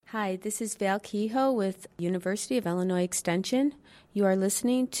Hi, this is Val Kehoe with University of Illinois Extension. You are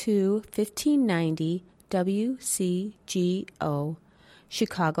listening to 1590 WCGO,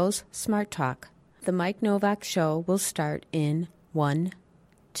 Chicago's Smart Talk. The Mike Novak Show will start in 1,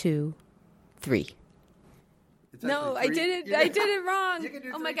 2, 3. No, I did it. I did it wrong.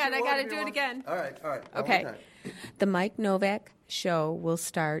 Oh my God, I got to do it again. All right. Okay. The Mike Novak Show will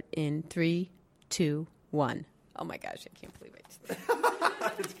start in 3, 2, 1. Oh my gosh, I can't believe it.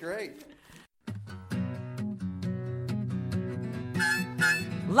 It's great.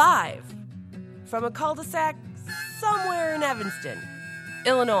 Live from a cul-de-sac somewhere in Evanston,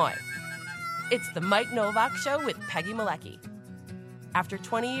 Illinois. It's the Mike Novak Show with Peggy Malecki. After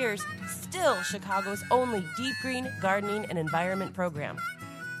 20 years, still Chicago's only deep green gardening and environment program.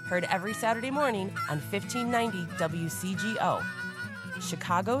 Heard every Saturday morning on 1590 WCGO.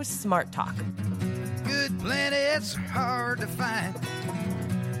 Chicago's Smart Talk. Good planets are hard to find.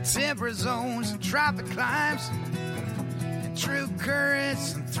 Temperate zones and tropic climes. And true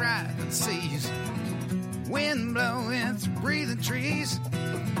currents and thriving seas. Wind blowing through breathing trees.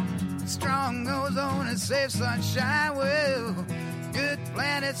 Strong ozone and safe sunshine. Well, good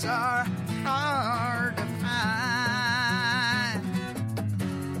planets are hard to find.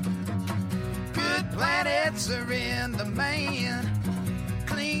 Good planets are in demand.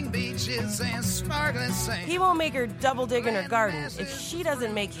 Clean beaches and sparkling sand. He won't make her double dig in her garden if she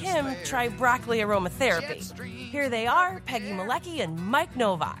doesn't make him try broccoli aromatherapy. Here they are, Peggy Malecki and Mike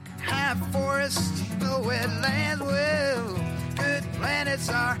Novak. High forests, no wetlands. Well, good planets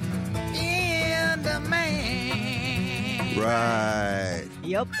are in demand. Right.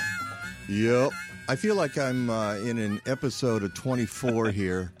 Yep. I feel like I'm in an episode of 24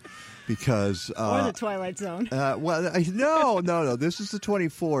 here. Because or the Twilight Zone. No. This is the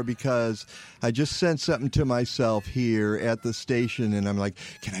 24 because I just sent something to myself here at the station, and I'm like,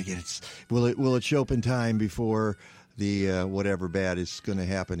 can I get it? Will it show up in time before the whatever bad is going to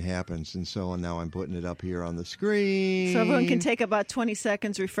happen happens? And so now I'm putting it up here on the screen, so everyone can take about 20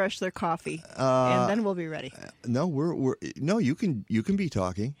 seconds, refresh their coffee, and then we'll be ready. No, you can be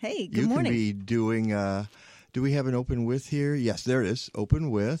talking. Hey, good morning. You can be doing. Do we have an open with here? Yes, there it is.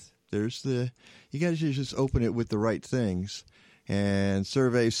 Open with. There's you guys should just open it with the right things. And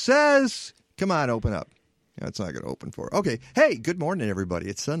survey says, come on, open up. That's not going to open for. Okay. Hey, good morning, everybody.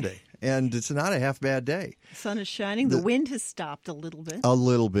 It's Sunday, and it's not a half bad day. The sun is shining. The wind has stopped a little bit. A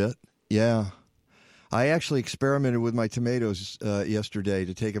little bit, yeah. I actually experimented with my tomatoes yesterday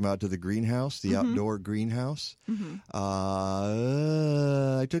to take them out to the greenhouse, the outdoor greenhouse. Mm-hmm.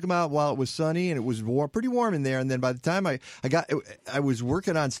 I took them out while it was sunny, and it was pretty warm in there. And then by the time I was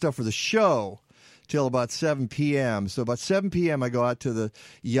working on stuff for the show till about 7 p.m. So about 7 p.m. I go out to the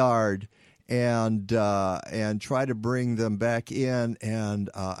yard and try to bring them back in, and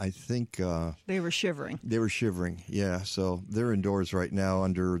I think they were shivering. They were shivering, yeah. So they're indoors right now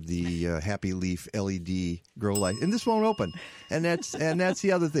under the Happy Leaf LED grow light, and this won't open. And that's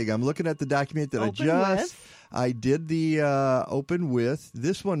the other thing. I'm looking at the document that I did the open with.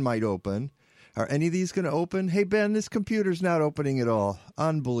 This one might open. Are any of these going to open? Hey Ben, this computer's not opening at all.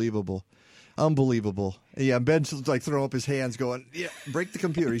 Unbelievable. Yeah, Ben's like throwing up his hands going, yeah, break the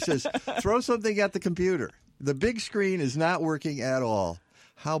computer. He says, throw something at the computer. The big screen is not working at all.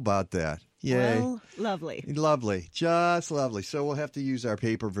 How about that? Yay. Well, lovely. Lovely. Just lovely. So we'll have to use our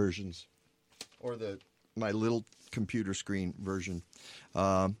paper versions or my little computer screen version.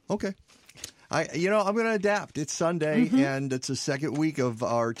 Okay. I'm going to adapt. It's Sunday, and it's the second week of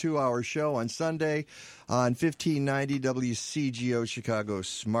our 2-hour show on Sunday on 1590 WCGO Chicago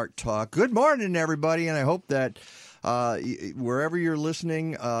Smart Talk. Good morning, everybody, and I hope that wherever you're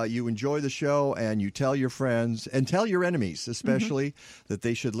listening, you enjoy the show and you tell your friends and tell your enemies, especially, that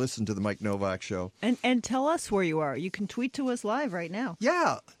they should listen to the Mike Novak Show. And tell us where you are. You can tweet to us live right now.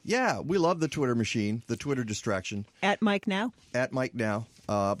 Yeah. We love the Twitter machine, the Twitter distraction. At Mike Now. At Mike Now.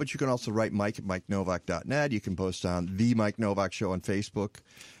 But you can also write Mike at MikeNovak.net. You can post on The Mike Novak Show on Facebook.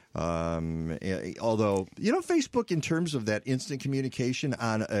 Although, Facebook, in terms of that instant communication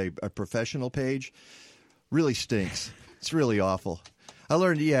on a professional page, really stinks. It's really awful. I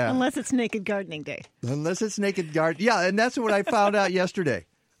learned, Unless it's Naked Gardening Day. Unless it's Naked Gardening. Yeah, and that's what I found out yesterday.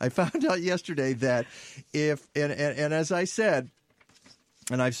 I found out yesterday that and as I said,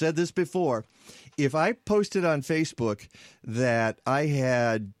 and I've said this before, if I posted on Facebook that I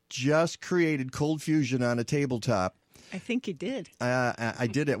had just created cold fusion on a tabletop. I think you did. I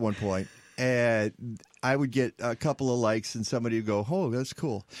did at one point. And I would get a couple of likes and somebody would go, oh, that's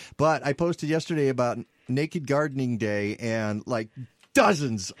cool. But I posted yesterday about Naked Gardening Day and like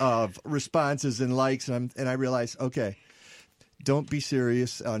dozens of responses and likes. And I realized, okay, don't be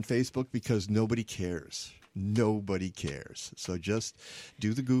serious on Facebook because nobody cares. Nobody cares. So just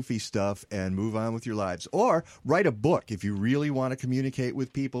do the goofy stuff and move on with your lives. Or write a book. If you really want to communicate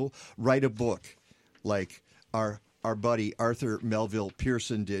with people, write a book like our buddy Arthur Melville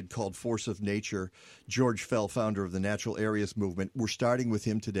Pearson did called Force of Nature. George Fell, founder of the Natural Areas Movement. We're starting with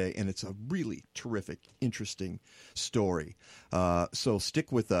him today, and it's a really terrific, interesting story. So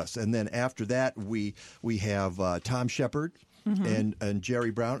stick with us. And then after that, we have Tom Shepard. Mm-hmm. And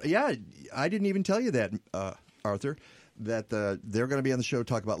Jerry Brown. Yeah, I didn't even tell you that, Arthur, that they're going to be on the show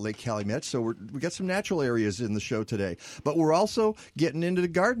talk about Lake Calumet. So we got some natural areas in the show today. But we're also getting into the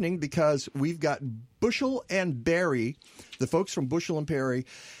gardening because we've got Bushel and Berry, the folks from Bushel and Berry.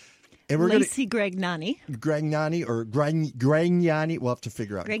 And we're Lacey Gragnani. Or Gragnani. We'll have to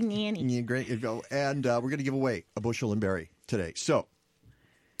figure out. Gragnani. And we're going to give away a Bushel and Berry today. So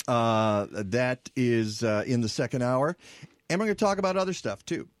that is in the second hour. And we're going to talk about other stuff,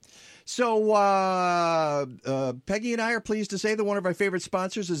 too. So Peggy and I are pleased to say that one of our favorite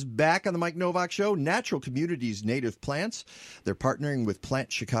sponsors is back on the Mike Novak Show, Natural Communities Native Plants. They're partnering with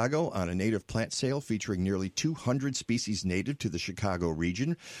Plant Chicago on a native plant sale featuring nearly 200 species native to the Chicago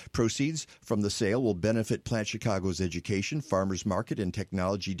region. Proceeds from the sale will benefit Plant Chicago's education, farmers market, and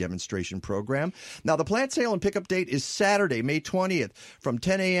technology demonstration program. Now, the plant sale and pickup date is Saturday, May 20th, from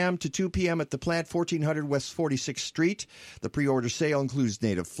 10 a.m. to 2 p.m. at the plant, 1400 West 46th Street. The pre-order sale includes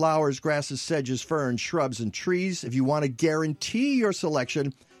native flowers, grasses, sedges, ferns, shrubs, and trees. If you want to guarantee your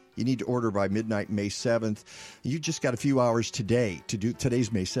selection, you need to order by midnight, May 7th. You just got a few hours today to do.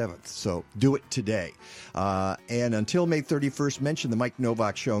 Today's May 7th, so do it today. And until May 31st, mention the Mike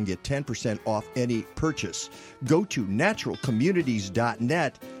Novak Show and get 10% off any purchase. Go to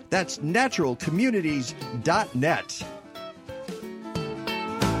naturalcommunities.net. That's naturalcommunities.net.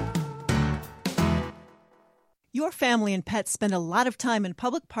 Your family and pets spend a lot of time in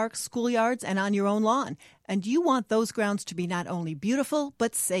public parks, schoolyards, and on your own lawn, and you want those grounds to be not only beautiful,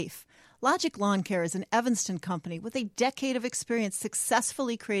 but safe. Logic Lawn Care is an Evanston company with a decade of experience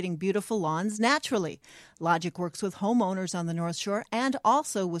successfully creating beautiful lawns naturally. Logic works with homeowners on the North Shore and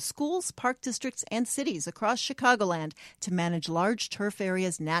also with schools, park districts, and cities across Chicagoland to manage large turf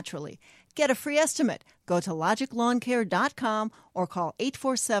areas naturally. Get a free estimate. Go to logiclawncare.com or call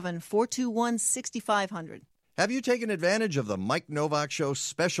 847-421-6500. Have you taken advantage of the Mike Novak Show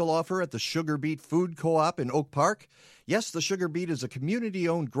special offer at the Sugar Beet Food Co-op in Oak Park? Yes, the Sugar Beet is a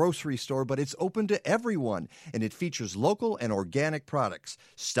community-owned grocery store, but it's open to everyone, and it features local and organic products.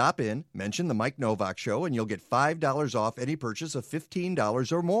 Stop in, mention the Mike Novak Show, and you'll get $5 off any purchase of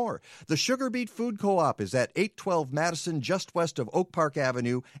 $15 or more. The Sugar Beet Food Co-op is at 812 Madison, just west of Oak Park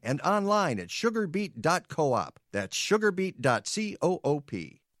Avenue, and online at sugarbeet.coop. That's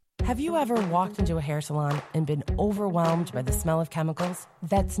sugarbeet.coop. Have you ever walked into a hair salon and been overwhelmed by the smell of chemicals?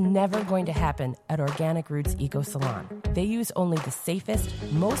 That's never going to happen at Organic Roots Eco Salon. They use only the safest,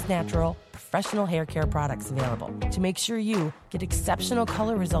 most natural, professional hair care products available to make sure you get exceptional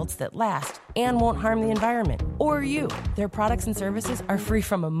color results that last and won't harm the environment or you. Their products and services are free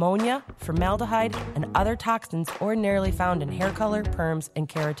from ammonia, formaldehyde, and other toxins ordinarily found in hair color, perms, and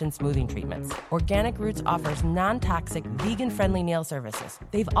keratin smoothing treatments. Organic Roots offers non-toxic, vegan-friendly nail services.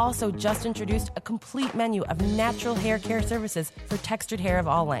 They've also just introduced a complete menu of natural hair care services for textured hair of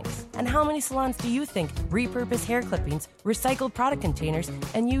all lengths. And how many salons do you think repurpose hair clippings, recycled product containers,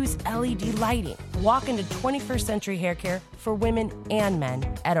 and use LED lighting? Walk into 21st century hair care for women and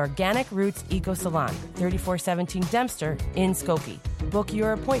men at Organic Roots Eco Salon, 3417 Dempster in Skokie. Book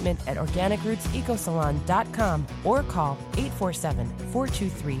your appointment at organicrootsecosalon.com or call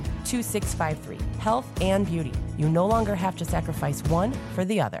 847-423-2653. Health and beauty. You no longer have to sacrifice one for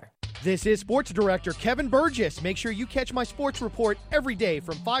the other. This is Sports Director Kevin Burgess. Make sure you catch my sports report every day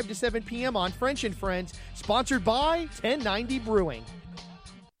from 5 to 7 p.m. on French and Friends, sponsored by 1090 Brewing.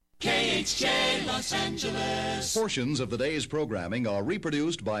 KHJ Los Angeles. Portions of the day's programming are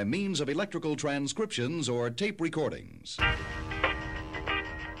reproduced by means of electrical transcriptions or tape recordings.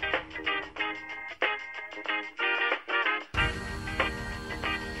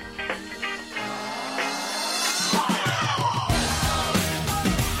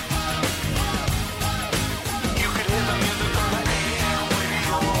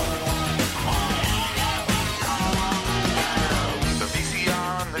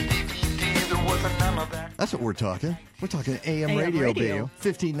 That's what we're talking. We're talking AM radio, baby.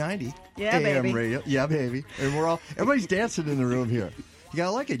 1590. Yeah, AM baby. radio. Yeah, baby. And everybody's dancing in the room here. You gotta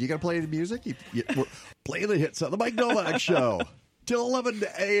like it. You gotta play the music. We're playing the hits on the Mike Novak Show. Till 11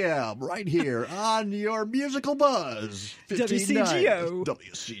 a.m. right here on your musical buzz. 1590. WCGO.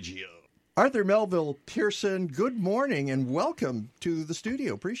 WCGO. Arthur Melville Pearson, good morning and welcome to the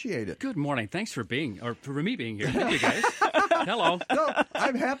studio. Appreciate it. Good morning. Thanks for me being here. Thank you, guys. Hello. No,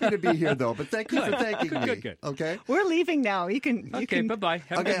 I'm happy to be here, though, but thank you for thanking me. Good. Okay? We're leaving now. You can. Bye-bye.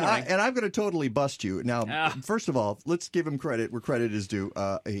 Have a good morning. And I'm going to totally bust you. Now, first of all, let's give him credit where credit is due.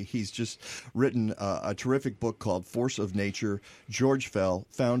 He's just written a terrific book called Force of Nature. George Fell,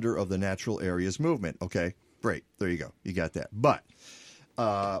 founder of the Natural Areas Movement. Okay, great. There you go. You got that. But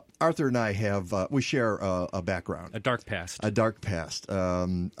Arthur and I we share a background. A dark past.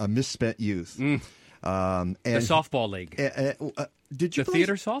 A misspent youth. The softball league. Did you the play?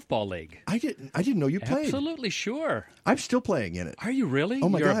 Theater Softball League. I didn't know you played. Absolutely, sure. I'm still playing in it. Are you really? Oh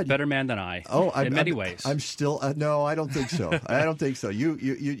my You're God. a better man than I. In many ways. I'm still no, I don't think so. I don't think so.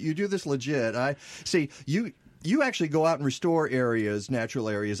 You do this legit. I see you actually go out and restore areas, natural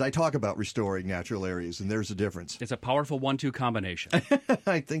areas. I talk about restoring natural areas, and there's a difference. It's a powerful 1-2 combination.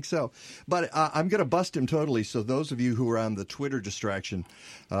 I think so. But I'm going to bust him totally. So those of you who are on the Twitter distraction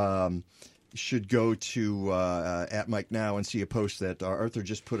should go to at Mike Now and see a post that Arthur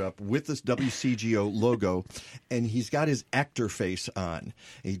just put up with this WCGO logo, and he's got his actor face on.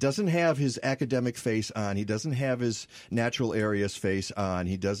 He doesn't have his academic face on. He doesn't have his natural areas face on.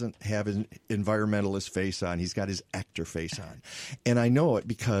 He doesn't have his environmentalist face on. He's got his actor face on. And I know it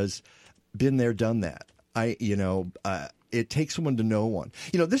because been there, done that. It takes someone to know one.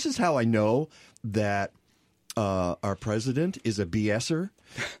 This is how I know that our president is a BSer,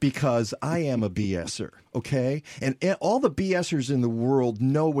 because I am a BSer, okay? And all the BSers in the world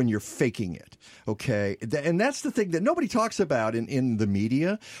know when you're faking it, okay? And that's the thing that nobody talks about in the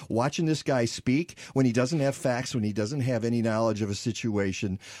media, watching this guy speak when he doesn't have facts, when he doesn't have any knowledge of a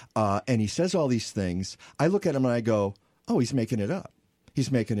situation, and he says all these things. I look at him and I go, oh, he's making it up.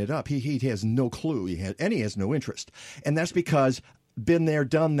 He's making it up. He has no clue, and he has no interest. And that's because been there,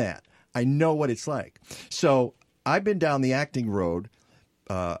 done that. I know what it's like. So I've been down the acting road.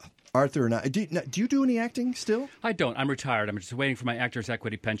 Arthur and I, do you do any acting still? I don't. I'm retired. I'm just waiting for my Actors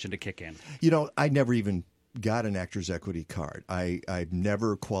Equity pension to kick in. I never even got an Actors Equity card. I've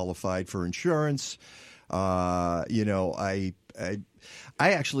never qualified for insurance. I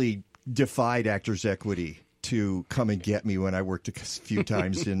actually defied Actors Equity to come and get me when I worked a few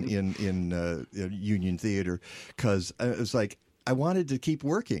times in Union Theater, because it was like, I wanted to keep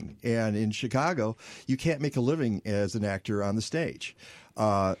working. And in Chicago, you can't make a living as an actor on the stage.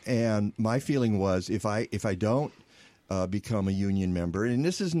 And my feeling was, if I don't become a union member, and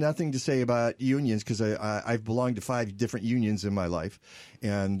this is nothing to say about unions, because I've belonged to 5 different unions in my life,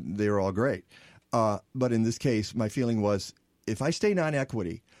 and they were all great. But in this case, my feeling was, if I stay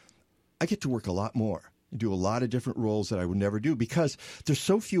non-equity, I get to work a lot more. Do a lot of different roles that I would never do, because there's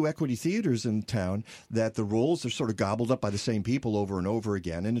so few equity theaters in town that the roles are sort of gobbled up by the same people over and over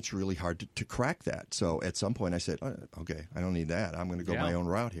again, and it's really hard to crack that. So at some point I said, okay, I don't need that. I'm going to go my own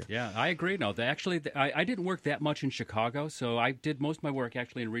route here. Yeah, I agree. No, I didn't work that much in Chicago, so I did most of my work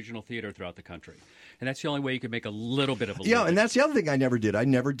actually in regional theater throughout the country. And that's the only way you could make a little bit of a living. Yeah, and that's the other thing I never did. I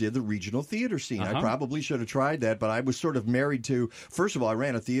never did the regional theater scene. I probably should have tried that, but I was sort of married to, first of all, I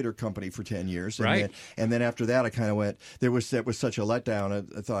ran a theater company for 10 years. And then after that, I kind of went, that was such a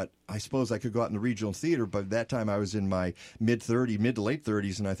letdown. I thought, I suppose I could go out in the regional theater, but at that time I was in my mid to late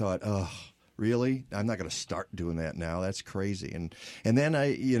 30s, and I thought, really? I'm not going to start doing that now. That's crazy. And then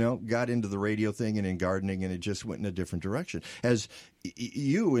I, got into the radio thing and in gardening, and it just went in a different direction. As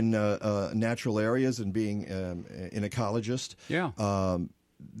you in natural areas and being an ecologist,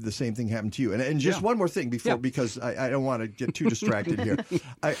 the same thing happened to you. And just one more thing before, because I don't want to get too distracted here.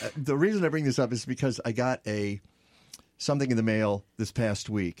 The reason I bring this up is because I got something in the mail this past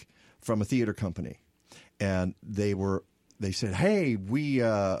week from a theater company, and they said, hey, we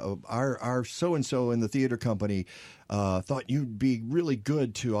our so-and-so in the theater company thought you'd be really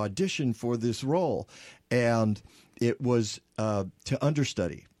good to audition for this role. And it was to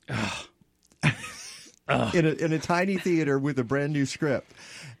understudy in a tiny theater with a brand new script.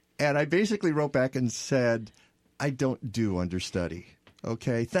 And I basically wrote back and said, I don't do understudy.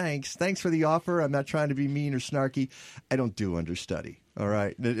 Okay, thanks for the offer. I'm not trying to be mean or snarky. I don't do understudy. All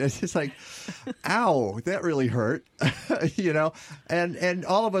right. It's just like, ow, that really hurt, and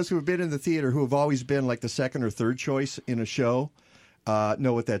all of us who have been in the theater, who have always been like the second or third choice in a show,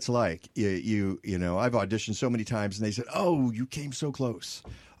 know what that's like. I've auditioned so many times, and they said, oh, you came so close.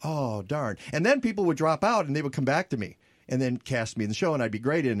 Oh, darn. And then people would drop out, and they would come back to me and then cast me in the show, and I'd be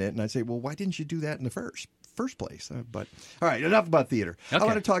great in it. And I'd say, well, why didn't you do that in the first place? But all right, enough about theater. Okay. I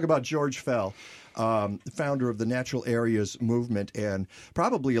want to talk about George Fell, founder of the Natural Areas Movement, and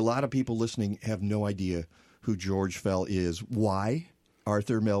probably a lot of people listening have no idea who George Fell is. Why?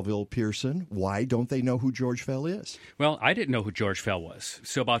 Arthur Melville Pearson, why don't they know who George Fell is? Well, I didn't know who George Fell was.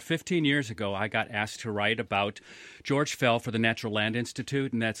 So about 15 years ago, I got asked to write about George Fell for the Natural Land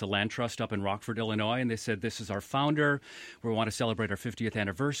Institute, and that's a land trust up in Rockford, Illinois. And they said, this is our founder. We want to celebrate our 50th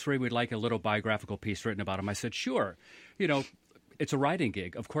anniversary. We'd like a little biographical piece written about him. I said, sure. It's a writing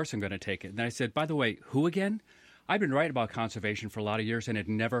gig. Of course I'm going to take it. And then I said, by the way, who again? I've been writing about conservation for a lot of years and had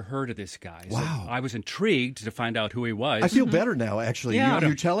never heard of this guy. Wow. So I was intrigued to find out who he was. I feel better now, actually. Yeah.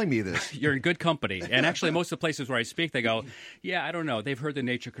 You're telling me this. You're in good company. And actually, most of the places where I speak, they go, yeah, I don't know. They've heard the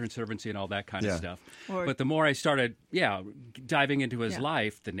Nature Conservancy and all that kind of stuff. But the more I started, diving into his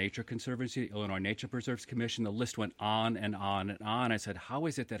life, the Nature Conservancy, the Illinois Nature Preserves Commission, the list went on and on and on. I said, how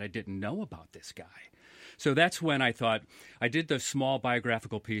is it that I didn't know about this guy? So that's when I thought, I did the small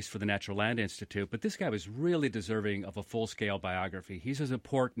biographical piece for the Natural Land Institute, but this guy was really deserving of a full-scale biography. He's as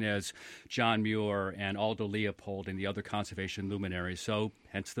important as John Muir and Aldo Leopold and the other conservation luminaries, so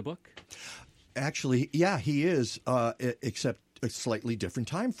hence the book. Actually, yeah, he is, except a slightly different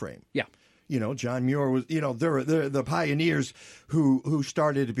time frame. Yeah. John Muir was, they're the pioneers who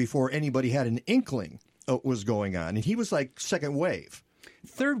started before anybody had an inkling what was going on, and he was like second wave.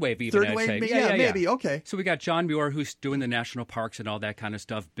 Third wave, even, I'd say. Yeah, maybe. Okay. So we got John Muir, who's doing the national parks and all that kind of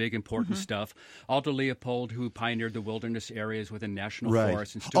stuff, big, important stuff. Aldo Leopold, who pioneered the wilderness areas within national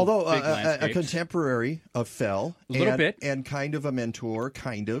forests. And still Although big landscapes. a contemporary of Fell. A little bit. And kind of a mentor,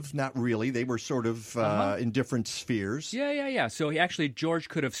 kind of. Not really. They were sort of in different spheres. Yeah. So George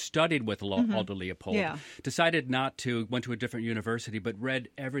could have studied with Aldo Leopold. Yeah. Decided not to, went to a different university, but read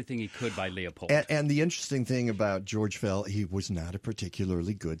everything he could by Leopold. And the interesting thing about George Fell, he was not a particularly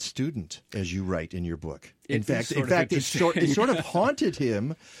good student, as you write in your book. In fact, it sort of haunted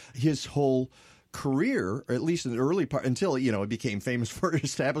him his whole career, or at least in the early part, until he became famous for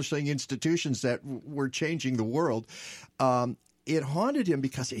establishing institutions that were changing the world. It haunted him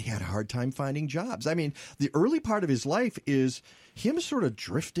because he had a hard time finding jobs. I mean, the early part of his life is him sort of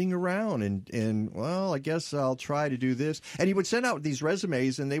drifting around and well, I guess I'll try to do this. And he would send out these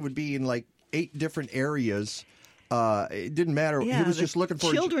resumes, and they would be in like 8 different areas. It didn't matter. Yeah, he was just looking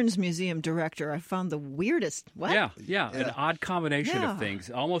for children's museum director. I found the weirdest. What? Yeah, an odd combination of things.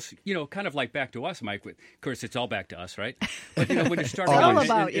 Almost, kind of like back to us, Mike. Of course, it's all back to us, right? But when you start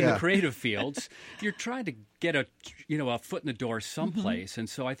out in the creative fields, you're trying to get a foot in the door someplace. And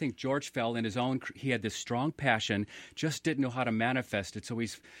so I think George Fell in his own. He had this strong passion, just didn't know how to manifest it. So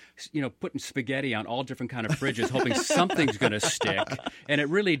he's, putting spaghetti on all different kind of fridges, hoping something's going to stick, and it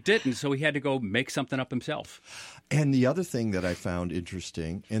really didn't. So he had to go make something up himself. And the other thing that I found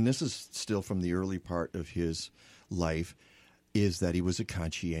interesting, and this is still from the early part of his life, is that he was a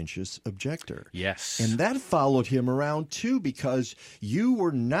conscientious objector. Yes. And that followed him around, too, because you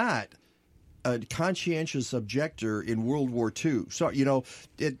were not a conscientious objector in World War II. So,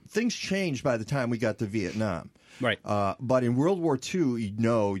 things changed by the time we got to Vietnam. Right. But in World War II,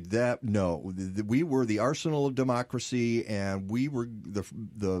 we were the arsenal of democracy, and we were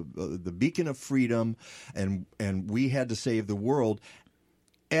the beacon of freedom, and we had to save the world.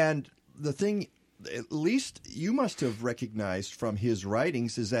 And the thing, at least you must have recognized from his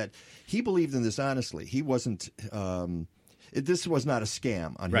writings, is that he believed in this honestly. He wasn't. This was not a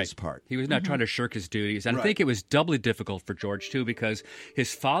scam on his part. He was not trying to shirk his duties. And I think it was doubly difficult for George, too, because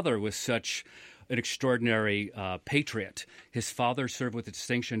his father was such an extraordinary patriot. His father served with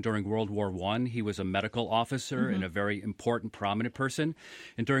distinction during World War I. He was a medical officer and a very important, prominent person.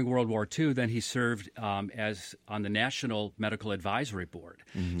 And during World War II, then he served as on the National Medical Advisory Board.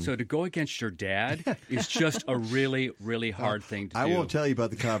 So to go against your dad is just a really, really hard thing to do. I won't tell you about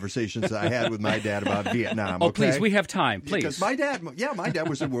the conversations I had with my dad about Vietnam. Oh, please, we have time, please. Because my dad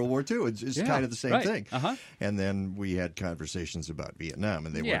was in World War II. It's kind of the same thing. And then we had conversations about Vietnam,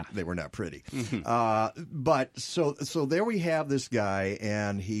 and they were not pretty. But so there we have this guy,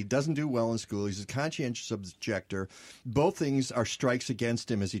 and he doesn't do well in school. He's a conscientious objector. Both things are strikes against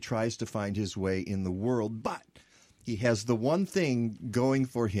him as he tries to find his way in the world. But he has the one thing going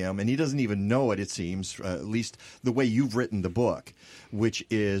for him, and he doesn't even know it, it seems, at least the way you've written the book, which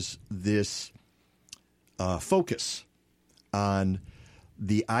is this focus on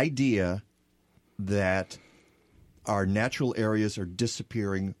the idea that our natural areas are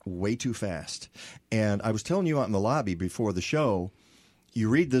disappearing way too fast. And I was telling you out in the lobby before the show, you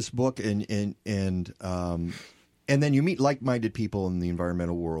read this book and then you meet like-minded people in the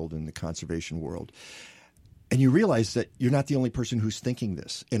environmental world and the conservation world. And you realize that you're not the only person who's thinking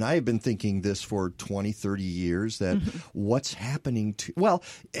this. And I have been thinking this for 20, 30 years, that what's happening to... Well,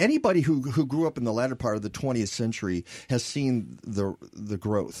 anybody who grew up in the latter part of the 20th century has seen the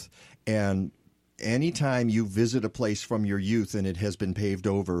growth. And anytime you visit a place from your youth and it has been paved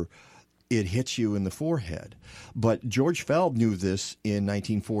over, it hits you in the forehead. But George Feld knew this in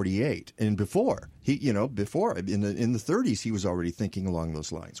 1948 and before. Before in the 30s, he was already thinking along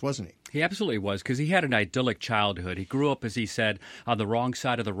those lines, wasn't he? He absolutely was, because he had an idyllic childhood. He grew up, as he said, on the wrong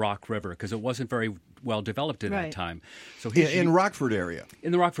side of the Rock River because it wasn't very well developed at that time. So in Rockford area.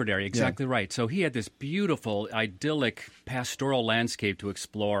 In the Rockford area, exactly right. So he had this beautiful, idyllic pastoral landscape to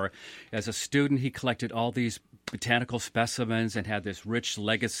explore. As a student, he collected all these botanical specimens and had this rich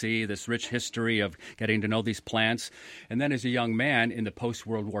legacy, this rich history of getting to know these plants. And then as a young man in the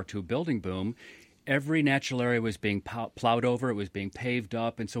post-World War II building boom, every natural area was being plowed over. It was being paved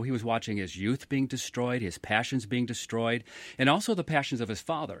up. And so he was watching his youth being destroyed, his passions being destroyed, and also the passions of his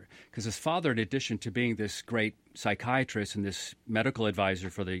father. Because his father, in addition to being this great psychiatrist and this medical advisor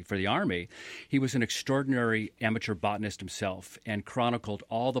for the Army, he was an extraordinary amateur botanist himself and chronicled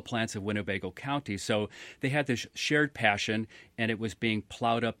all the plants of Winnebago County. So they had this shared passion, and it was being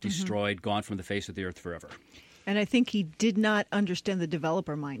plowed up, destroyed, gone from the face of the earth forever. And I think he did not understand the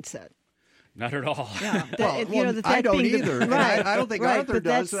developer mindset. Not at all. Yeah, I don't either. Right, I don't think right, Arthur but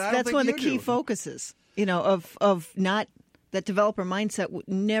does. That's one of the key focuses, of not that developer mindset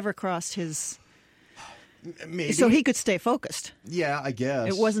never crossed his. Maybe. So he could stay focused. Yeah, I guess.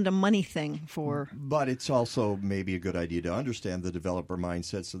 It wasn't a money thing for. But it's also maybe a good idea to understand the developer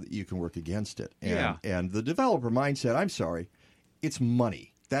mindset so that you can work against it. And the developer mindset, I'm sorry, it's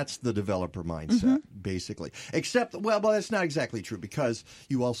money. That's the developer mindset, basically. Except, well, that's not exactly true because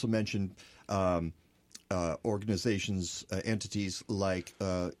you also mentioned organizations, entities like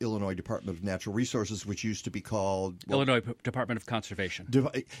Illinois Department of Natural Resources, which used to be called Illinois Department of Conservation.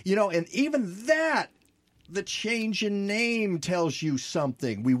 And even that, the change in name tells you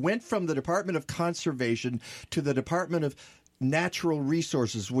something. We went from the Department of Conservation to the Department of Natural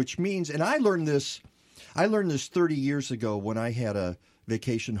Resources, which means, and I learned this 30 years ago when I had a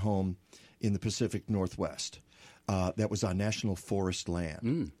vacation home in the Pacific Northwest that was on national forest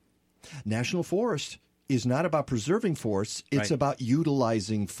land. National forest is not about preserving forests. It's about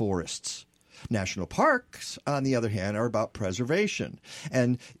utilizing forests. National parks, on the other hand, are about preservation.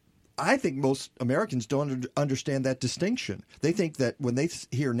 And I think most Americans don't understand that distinction. They think that when they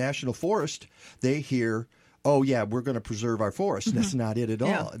hear national forest, they hear, oh, yeah, we're going to preserve our forests. That's not it at all.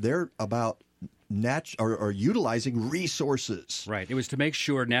 Yeah. They're about or utilizing resources. Right. It was to make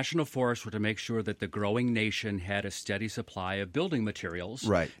sure, national forests were to make sure that the growing nation had a steady supply of building materials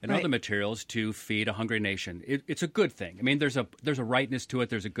and other materials to feed a hungry nation. It's a good thing. I mean, there's a rightness to it.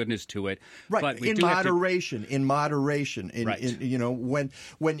 There's a goodness to it. Right. But in moderation.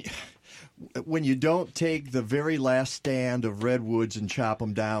 When you don't take the very last stand of redwoods and chop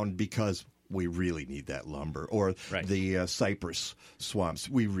them down because we really need that lumber, or the cypress swamps.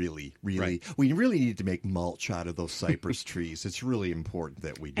 We really need to make mulch out of those cypress trees. It's really important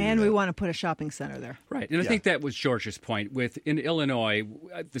that we do and that. we want to put a shopping center there. Right. And I think that was George's point. In Illinois,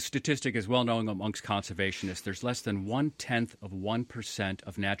 the statistic is well known amongst conservationists. There's less than 0.1%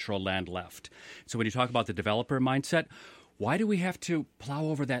 of natural land left. So when you talk about the developer mindset, why do we have to plow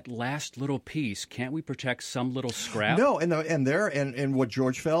over that last little piece? Can't we protect some little scrap? No, and what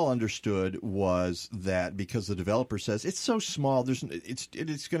George Fell understood was that because the developer says it's so small, it's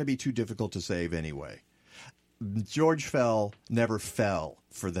going to be too difficult to save anyway. George Fell never fell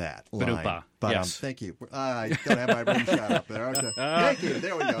for that line. Yes. Thank you. I don't have my rim shot up there. Okay. Thank you.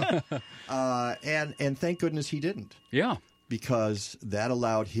 There we go. And thank goodness he didn't. Yeah. Because that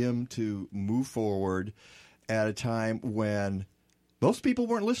allowed him to move forward at a time when most people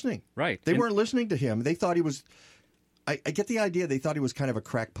weren't listening. Right. They weren't listening to him. They thought he was, I get the idea, they thought he was kind of a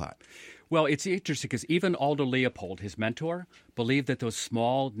crackpot. Well, it's interesting because even Aldo Leopold, his mentor, believed that those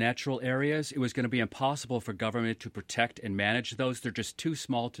small natural areas, it was going to be impossible for government to protect and manage those. They're just too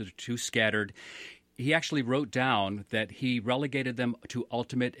small, too scattered. He actually wrote down that he relegated them to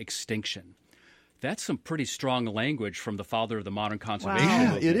ultimate extinction. That's some pretty strong language from the father of the modern conservation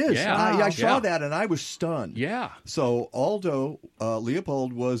movement. It is. Yeah. I saw that and I was stunned. Yeah. So Aldo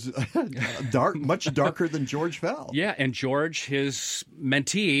Leopold was much darker than George Fell. Yeah, and George, his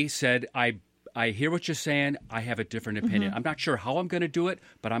mentee, said, I hear what you're saying. I have a different opinion. I'm not sure how I'm going to do it,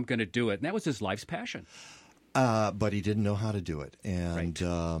 but I'm going to do it. And that was his life's passion. But he didn't know how to do it. And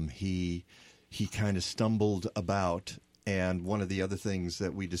he kind of stumbled about. And one of the other things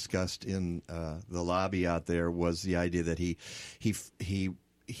that we discussed in the lobby out there was the idea that he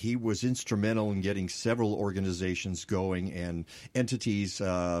was instrumental in getting several organizations going and entities,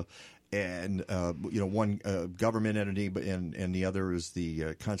 and one government entity, and the other is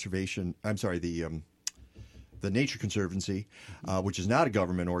the conservation. I'm sorry, the the Nature Conservancy, which is not a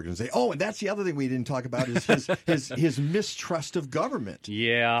government organization. Oh, and that's the other thing we didn't talk about is his mistrust of government.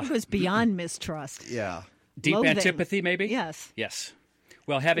 Yeah. It was beyond mistrust. Yeah. Deep Loathing. antipathy, maybe? Yes. Yes.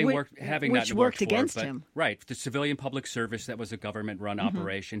 Well, having Which not worked worked against for it, him. Right. The civilian public service, that was a government-run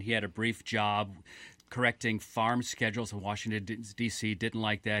operation. He had a brief job correcting farm schedules in Washington, D.C., didn't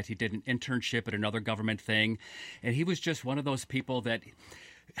like that. He did an internship at another government thing. And he was just one of those people that,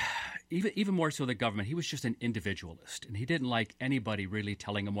 even more so than government, he was just an individualist. And he didn't like anybody really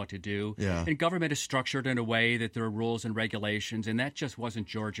telling him what to do. Yeah. And government is structured in a way that there are rules and regulations, and that just wasn't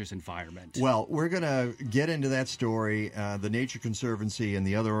George's environment. Well, we're going to get into that story, the Nature Conservancy and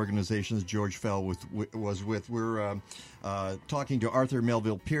the other organizations George Fell was with. We're talking to Arthur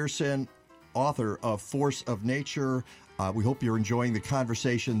Melville Pearson, author of Force of Nature. We hope you're enjoying the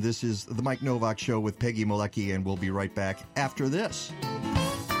conversation. This is the Mike Novak Show with Peggy Malecki, and we'll be right back after this.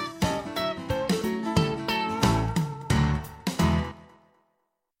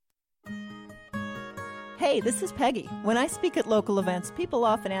 Hey, this is Peggy. When I speak at local events, people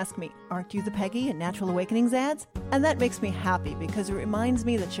often ask me, aren't you the Peggy in Natural Awakenings ads? And that makes me happy because it reminds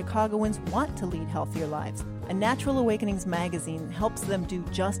me that Chicagoans want to lead healthier lives. And Natural Awakenings magazine helps them do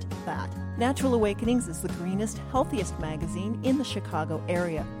just that. Natural Awakenings is the greenest, healthiest magazine in the Chicago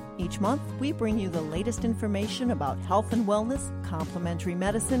area. Each month, we bring you the latest information about health and wellness, complementary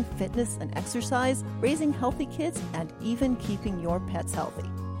medicine, fitness and exercise, raising healthy kids, and even keeping your pets healthy.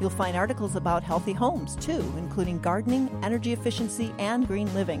 You'll find articles about healthy homes, too, including gardening, energy efficiency, and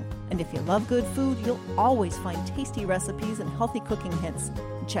green living. And if you love good food, you'll always find tasty recipes and healthy cooking hints.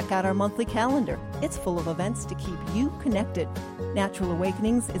 Check out our monthly calendar. It's full of events to keep you connected. Natural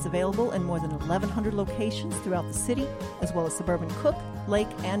Awakenings is available in more than 1,100 locations throughout the city, as well as suburban Cook, Lake,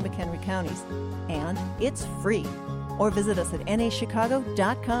 and McHenry counties. And it's free. Or visit us at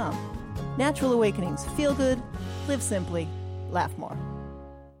nachicago.com. Natural Awakenings. Feel good, live simply, laugh more.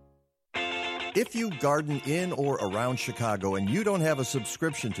 If you garden in or around Chicago and you don't have a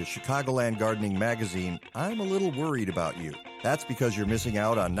subscription to Chicagoland Gardening Magazine, I'm a little worried about you. That's because you're missing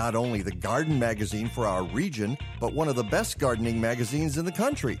out on not only the garden magazine for our region, but one of the best gardening magazines in the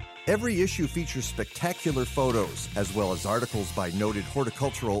country. Every issue features spectacular photos, as well as articles by noted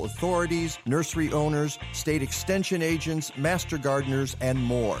horticultural authorities, nursery owners, state extension agents, master gardeners, and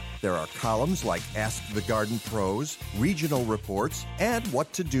more. There are columns like Ask the Garden Pros, regional reports, and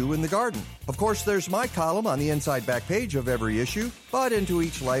what to do in the garden. Of course, there's my column on the inside back page of every issue, but into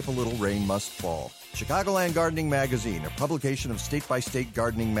each life a little rain must fall. Chicagoland Gardening Magazine, a publication of state-by-state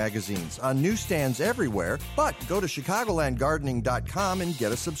gardening magazines, on newsstands everywhere, but go to chicagolandgardening.com and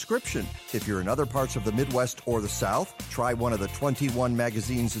get a subscription. If you're in other parts of the Midwest or the South, try one of the 21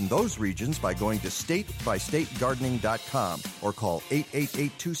 magazines in those regions by going to statebystategardening.com or call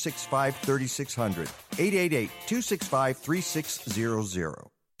 888-265-3600, 888-265-3600.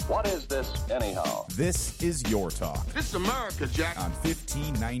 What is this, anyhow? This is Your Talk. This is America, Jack. On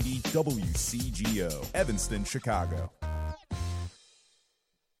 1590 WCGO, Evanston, Chicago.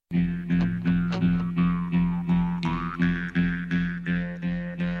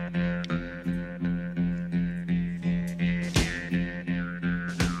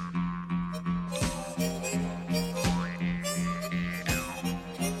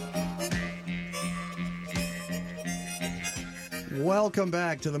 Welcome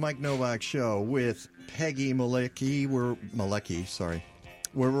back to the Mike Novak Show with Peggy Malecki.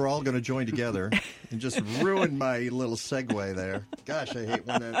 Where we're all going to join together and just ruin my little segue there. Gosh, I hate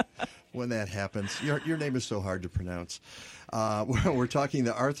when that happens. Your name is so hard to pronounce. We're talking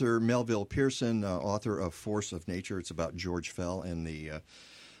to Arthur Melville Pearson, author of Force of Nature. It's about George Fell and the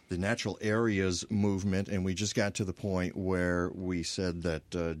natural areas movement, and we just got to the point where we said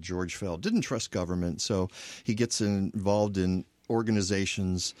that George Fell didn't trust government, so he gets involved in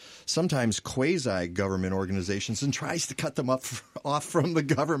organizations, sometimes quasi-government organizations, and tries to cut them off from the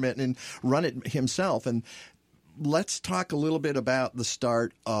government and run it himself. And let's talk a little bit about the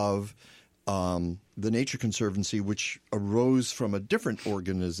start of the Nature Conservancy, which arose from a different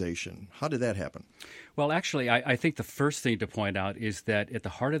organization. How did that happen? Well, actually, I think the first thing to point out is that at the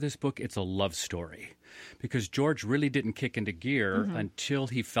heart of this book, it's a love story. Because George really didn't kick into gear until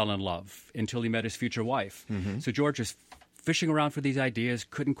he fell in love, until he met his future wife. So George is fishing around for these ideas,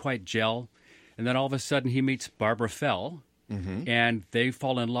 couldn't quite gel. And then all of a sudden he meets Barbara Fell, and they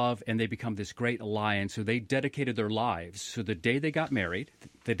fall in love, and they become this great alliance. So they dedicated their lives. So the day they got married,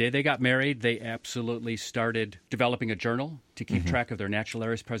 they absolutely started developing a journal to keep track of their natural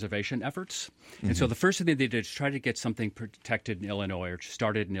areas preservation efforts. And so the first thing they did is try to get something protected in Illinois, or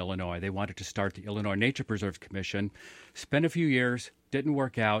started in Illinois. They wanted to start the Illinois Nature Preserve Commission. Spent a few years, didn't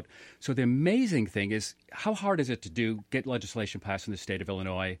work out. So the amazing thing is, how hard is it to get legislation passed in the state of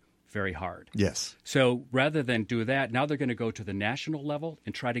Illinois? Very hard. Yes. So rather than do that, now they're going to go to the national level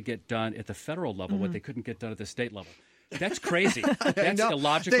and try to get done at the federal level what they couldn't get done at the state level. That's crazy. That's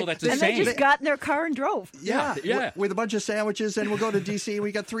illogical. That's insane. And they just got in their car and drove. Yeah. With a bunch of sandwiches, and we'll go to D.C.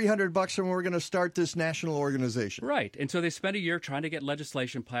 We got $300 and we're going to start this national organization. Right. And so they spent a year trying to get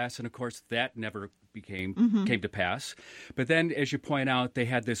legislation passed, and of course that never came to pass. But then, as you point out, they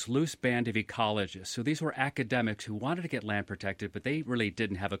had this loose band of ecologists. So these were academics who wanted to get land protected, but they really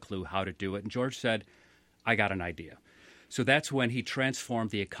didn't have a clue how to do it. And George said, I got an idea. So that's when he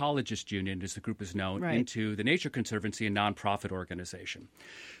transformed the Ecologist Union, as the group is known, into the Nature Conservancy, a nonprofit organization.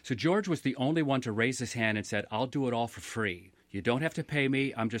 So George was the only one to raise his hand and said, I'll do it all for free. You don't have to pay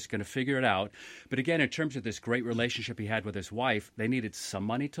me. I'm just going to figure it out. But again, in terms of this great relationship he had with his wife, they needed some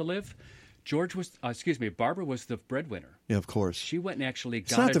money to live. Barbara was the breadwinner. Yeah, of course. She went and actually got a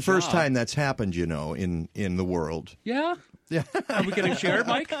job. It's not the first time that's happened, in the world. Yeah? Yeah. Are we getting shared,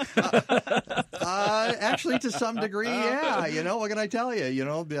 Mike? Actually, to some degree, yeah. What can I tell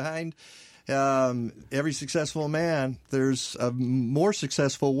you? Behind every successful man, there's a more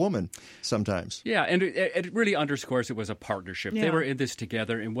successful woman sometimes. Yeah, and it really underscores it was a partnership. Yeah. They were in this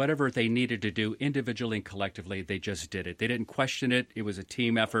together, and whatever they needed to do individually and collectively, they just did it. They didn't question it. It was a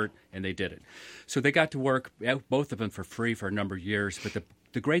team effort, and they did it. So they got to work, both of them, for free for a number of years, but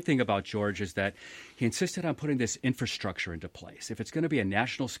the great thing about George is that he insisted on putting this infrastructure into place. If it's going to be a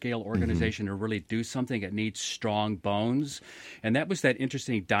national scale organization or really do something, it needs strong bones. And that was that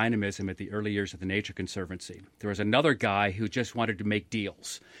interesting dynamism at the early years of the Nature Conservancy. There was another guy who just wanted to make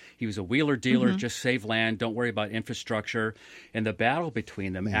deals. He was a wheeler dealer, just save land, don't worry about infrastructure. And the battle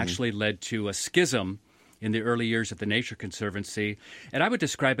between them actually led to a schism in the early years of the Nature Conservancy. And I would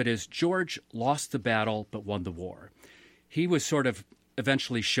describe it as George lost the battle but won the war. He was sort of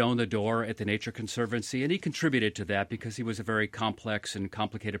eventually shown the door at the Nature Conservancy, and he contributed to that because he was a very complex and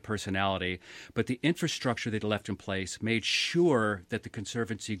complicated personality. But the infrastructure that he left in place made sure that the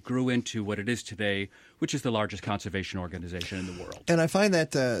Conservancy grew into what it is today, which is the largest conservation organization in the world. And I find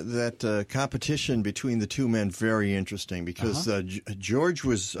that competition between the two men very interesting because George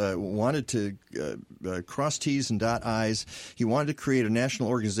wanted to cross T's and dot I's. He wanted to create a national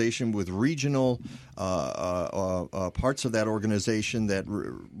organization with regional parts of that organization that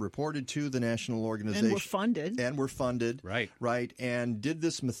reported to the national organization. And were funded. Right. And did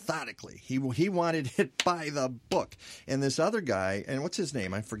this methodically. He wanted it by the book. And this other guy, and what's his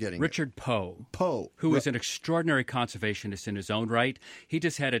name? I'm forgetting. Richard Poe. Who was an extraordinary conservationist in his own right. He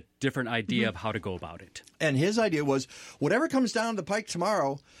just had a different idea of how to go about it. And his idea was, whatever comes down the pike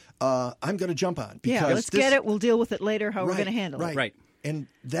tomorrow, I'm going to jump on. Because let's get it. We'll deal with it later, how we're going to handle it. Right. And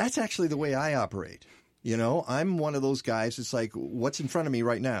that's actually the way I operate. I'm one of those guys. It's like, what's in front of me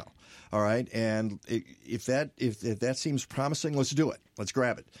right now? All right, and if that seems promising, let's do it. Let's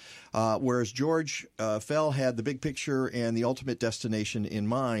grab it. Whereas George Fell had the big picture and the ultimate destination in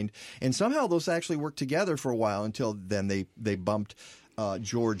mind, and somehow those actually worked together for a while until then they bumped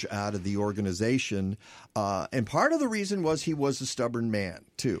George out of the organization. And part of the reason was he was a stubborn man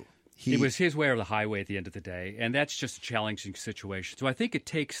too. It was his way or the highway at the end of the day, and that's just a challenging situation. So I think it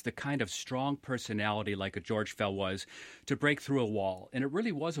takes the kind of strong personality like a George Fell was to break through a wall. And it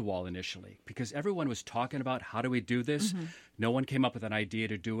really was a wall initially because everyone was talking about how do we do this. No one came up with an idea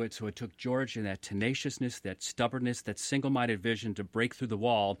to do it, so it took George and that tenaciousness, that stubbornness, that single-minded vision to break through the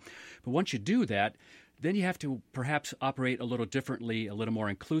wall. But once you do that, then you have to perhaps operate a little differently, a little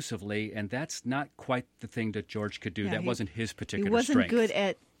more inclusively, and that's not quite the thing that George could do. That wasn't his particular strength. He wasn't good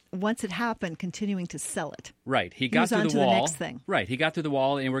at, once it happened, continuing to sell it. Right. He got through the wall. The next thing. Right. He got through the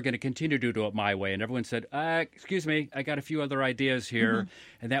wall, and we're going to continue to do it my way. And everyone said, excuse me, I got a few other ideas here.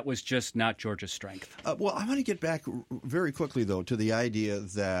 And that was just not George's strength. Well, I want to get back very quickly, though, to the idea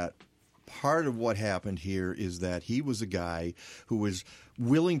that part of what happened here is that he was a guy who was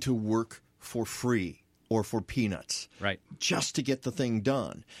willing to work for free or for peanuts, right? Just to get the thing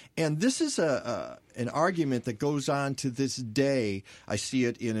done. And this is an argument that goes on to this day. I see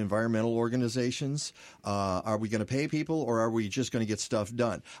it in environmental organizations. Are we going to pay people, or are we just going to get stuff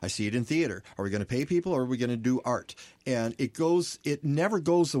done? I see it in theater. Are we going to pay people, or are we going to do art? And it never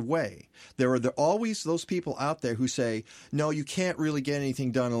goes away. There are always those people out there who say, no, you can't really get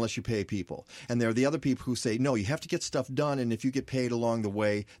anything done unless you pay people. And there are the other people who say, no, you have to get stuff done, and if you get paid along the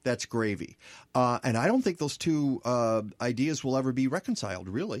way, that's gravy. And I don't think those two ideas will ever be reconciled,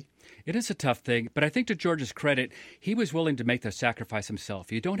 really. It is a tough thing, but I think to George's credit, he was willing to make the sacrifice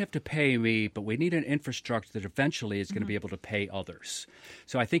himself. You don't have to pay me, but we need an infrastructure that eventually is going to be able to pay others.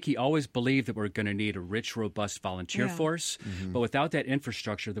 So I think he always believed that we're going to need a rich, robust volunteer force, but without that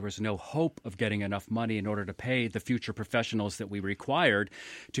infrastructure, there was no hope of getting enough money in order to pay the future professionals that we required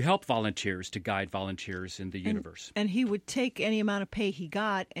to help volunteers, to guide volunteers in the universe. And he would take any amount of pay he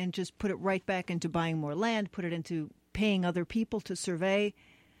got and just put it right back into buying more land, put it into paying other people to survey.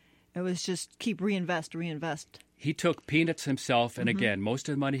 It was just keep reinvest. He took peanuts himself, and again, most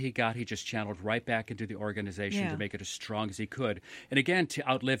of the money he got, he just channeled right back into the organization to make it as strong as he could. And again, to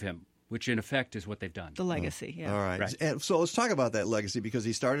outlive him, which in effect is what they've done. The legacy, All right. And so let's talk about that legacy, because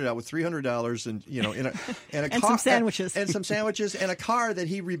he started out with $300 and in a and car, some sandwiches. and some sandwiches and a car that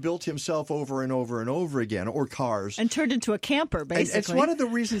he rebuilt himself over and over and over again, or cars. And turned into a camper, basically. It's one of the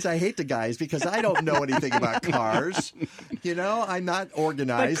reasons I hate the guy is because I don't know anything about cars. I'm not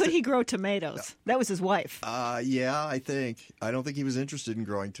organized. But could he grow tomatoes? That was his wife. Yeah, I don't think he was interested in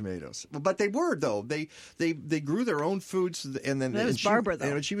growing tomatoes. But they were, though. They grew their own foods, and then that was Barbara,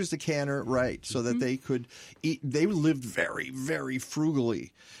 though. She was the canner, right? So that they could eat. They lived very, very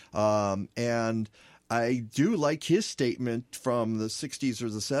frugally, and I do like his statement from the 60s or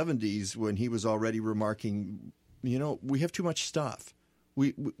the 70s when he was already remarking, we have too much stuff.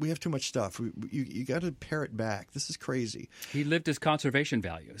 We have too much stuff. You got to pare it back. This is crazy. He lived his conservation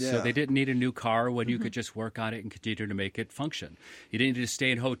values. So they didn't need a new car when you could just work on it and continue to make it function. You didn't need to stay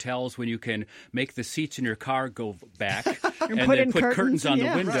in hotels when you can make the seats in your car go back and then put curtains on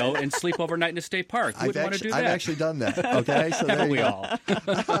the window and sleep overnight in a state park. Who wouldn't want to do that? I've actually done that. Okay, so there we all.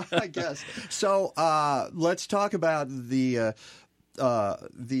 I guess. So let's talk about the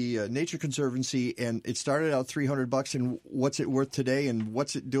Nature Conservancy, and it started out $300, and what's it worth today, and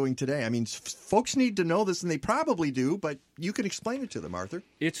what's it doing today? I mean, folks need to know this, and they probably do, but you can explain it to them, Arthur.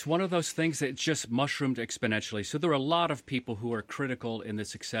 It's one of those things that just mushroomed exponentially. So there are a lot of people who are critical in the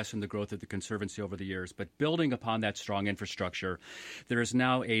success and the growth of the Conservancy over the years, but building upon that strong infrastructure, there is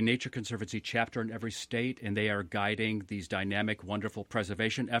now a Nature Conservancy chapter in every state, and they are guiding these dynamic, wonderful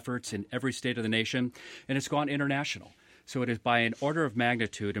preservation efforts in every state of the nation, and it's gone international. So it is by an order of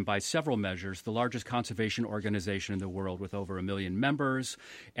magnitude and by several measures the largest conservation organization in the world, with over 1 million members,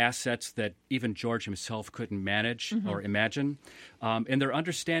 assets that even George himself couldn't manage or imagine. And they're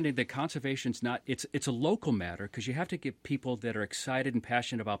understanding that conservation's not, it's a local matter, because you have to get people that are excited and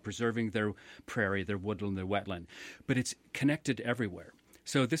passionate about preserving their prairie, their woodland, their wetland. But it's connected everywhere.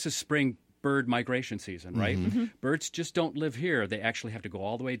 So this is spring bird migration season, right? Birds just don't live here. They actually have to go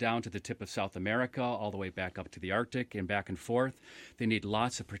all the way down to the tip of South America, all the way back up to the Arctic and back and forth. They need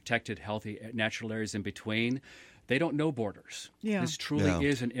lots of protected, healthy natural areas in between. They don't know borders. Yeah. This truly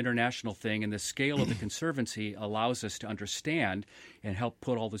is an international thing, and the scale of the Conservancy allows us to understand and help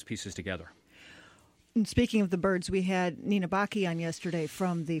put all those pieces together. And speaking of the birds, we had Nina Baki on yesterday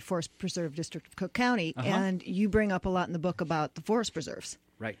from the Forest Preserve District of Cook County, and you bring up a lot in the book about the forest preserves.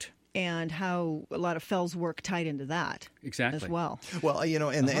 Right. And how a lot of Fell's work tied into that as well. Well,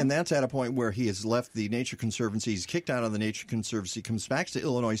 and that's at a point where he has left the Nature Conservancy. He's kicked out of the Nature Conservancy, comes back to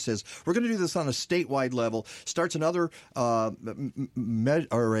Illinois, says, we're going to do this on a statewide level, starts another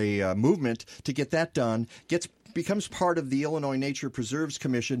movement to get that done, becomes part of the Illinois Nature Preserves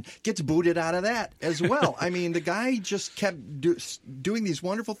Commission, gets booted out of that as well. I mean, the guy just kept doing these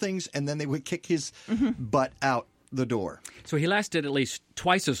wonderful things, and then they would kick his butt out the door. So he lasted at least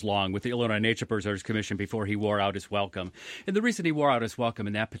twice as long with the Illinois Nature Preserves Commission before he wore out his welcome. And the reason he wore out his welcome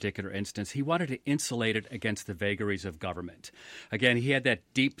in that particular instance, he wanted to insulate it against the vagaries of government. Again, he had that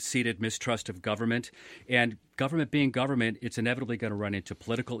deep-seated mistrust of government, and government being government, it's inevitably going to run into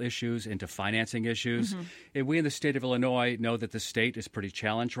political issues, into financing issues. And we in the state of Illinois know that the state is pretty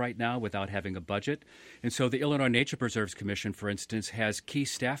challenged right now without having a budget. And so the Illinois Nature Preserves Commission, for instance, has key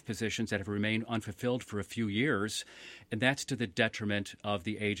staff positions that have remained unfulfilled for a few years, and that's to the detriment of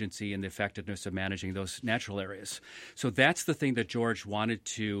the agency and the effectiveness of managing those natural areas. So that's the thing that George wanted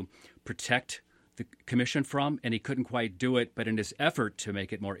to protect the commission from, and he couldn't quite do it. But in his effort to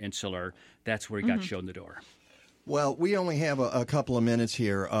make it more insular, that's where he got shown the door. Well, we only have a couple of minutes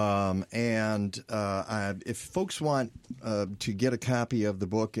here, and if folks want to get a copy of the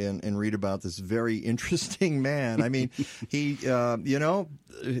book and read about this very interesting man, I mean, he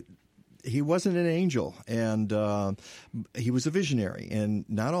wasn't an angel, and he was a visionary, and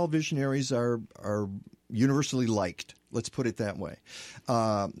not all visionaries are universally liked. Let's put it that way.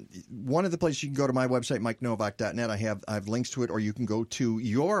 One of the places you can go to my website, MikeNovak.net. I have links to it, or you can go to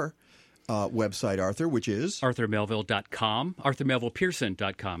your website, Arthur, which is? ArthurMelville.com.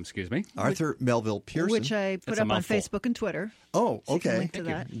 ArthurMelvillePearson.com, excuse me. Arthur Melville Pearson. Which I put up on Facebook and Twitter. Oh, so okay. Link to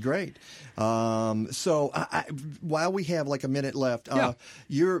that. Great. So while we have like a minute left,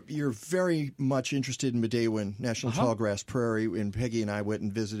 you're very much interested in Midewin National Tallgrass Prairie, and Peggy and I went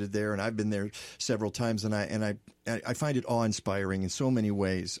and visited there, and I've been there several times, and I find it awe-inspiring in so many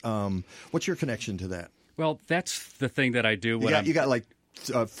ways. What's your connection to that? Well, that's the thing that I do when you got like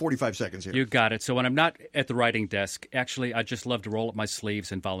 45 seconds here. You got it. So when I'm not at the writing desk, actually, I just love to roll up my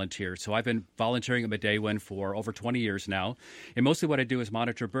sleeves and volunteer. So I've been volunteering at Midewin for over 20 years now. And mostly what I do is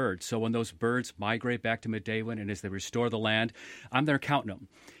monitor birds. So when those birds migrate back to Midewin and as they restore the land, I'm there counting them.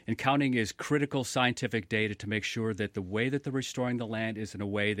 And counting is critical scientific data to make sure that the way that they're restoring the land is in a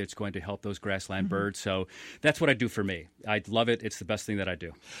way that's going to help those grassland birds. So that's what I do for me. I love it. It's the best thing that I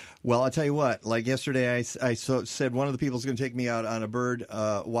do. Well, I'll tell you what. Like yesterday, I said one of the people is going to take me out on a bird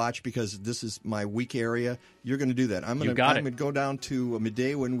watch because this is my weak area. You're going to do that. I'm going to go down to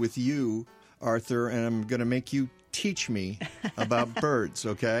Midewin with you, Arthur, and I'm going to make you teach me about birds,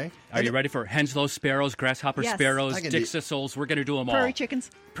 okay? Are you ready for Henslow sparrows, grasshopper sparrows, dickcissels? We're going to do them all. Prairie chickens.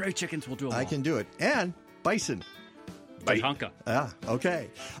 Prairie chickens, we'll do them all. I can do it. And bison. Tatanka. Okay.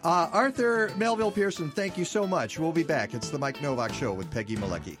 Arthur Melville Pearson, thank you so much. We'll be back. It's the Mike Novak Show with Peggy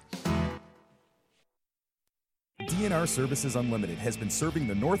Malecki. DNR Services Unlimited has been serving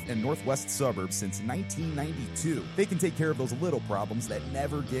the north and northwest suburbs since 1992. They can take care of those little problems that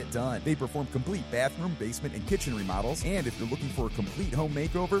never get done. They perform complete bathroom, basement, and kitchen remodels, and if you're looking for a complete home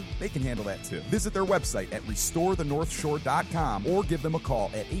makeover, they can handle that too. Visit their website at restorethenorthshore.com or give them a call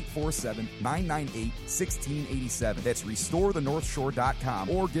at 847-998-1687. That's restorethenorthshore.com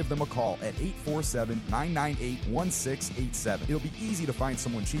or give them a call at 847-998-1687. It'll be easy to find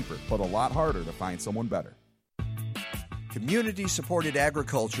someone cheaper, but a lot harder to find someone better. Community-supported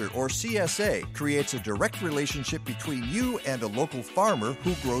agriculture, or CSA, creates a direct relationship between you and a local farmer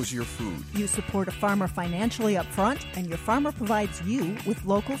who grows your food. You support a farmer financially up front, and your farmer provides you with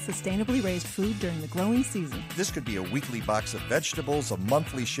local, sustainably raised food during the growing season. This could be a weekly box of vegetables, a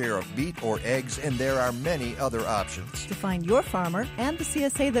monthly share of meat or eggs, and there are many other options. To find your farmer and the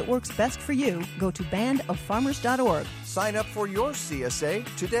CSA that works best for you, go to bandoffarmers.org. Sign up for your CSA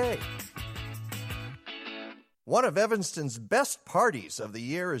today. One of Evanston's best parties of the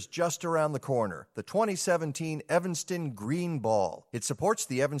year is just around the corner, the 2017 Evanston Green Ball. It supports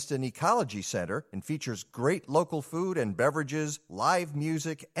the Evanston Ecology Center and features great local food and beverages, live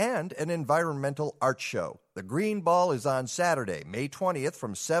music, and an environmental art show. The Green Ball is on Saturday, May 20th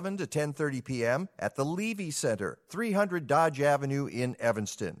from 7 to 10:30 p.m. at the Levy Center, 300 Dodge Avenue in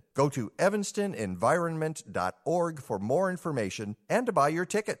Evanston. Go to evanstonenvironment.org for more information and to buy your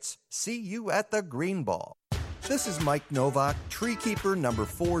tickets. See you at the Green Ball. This is Mike Novak, Tree Keeper number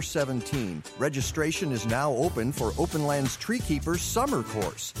 417. Registration is now open for Openland's Tree Keepers Summer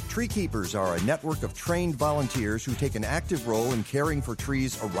Course. Tree Keepers are a network of trained volunteers who take an active role in caring for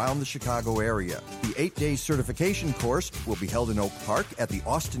trees around the Chicago area. The 8-day certification course will be held in Oak Park at the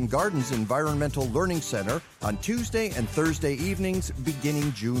Austin Gardens Environmental Learning Center on Tuesday and Thursday evenings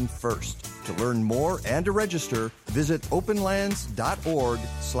beginning June 1st. To learn more and to register, visit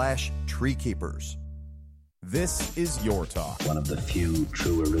openlands.org/treekeepers. This is Your Talk. One of the few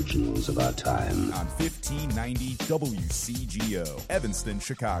true originals of our time. On 1590 WCGO, Evanston,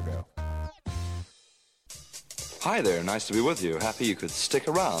 Chicago. Hi there, nice to be with you. Happy you could stick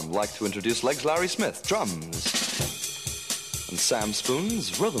around. Like to introduce Legs Larry Smith, drums. And Sam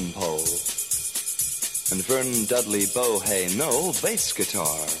Spoon's rhythm pole. And Vern Dudley Bohay Knoll, bass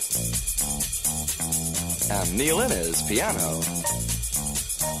guitar. And Neil Innes, piano.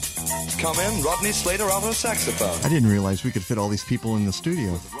 Come in, Rodney Slater, alto saxophone. I didn't realize we could fit all these people in the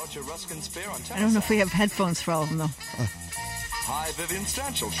studio. I don't know if we have headphones for all of them, though. Hi, Vivian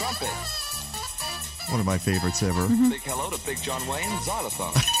Stanchel, trumpet. One of my favorites ever. Big hello to Big John Wayne,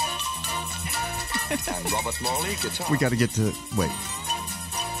 xylophone. And Robert Morley, guitar. We got to get to... Wait.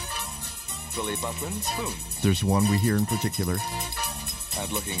 Billy Butlin, spoon. There's one we hear in particular. And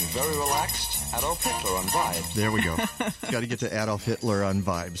looking very relaxed, Adolf Hitler on vibes. There we go. Got to get to Adolf Hitler on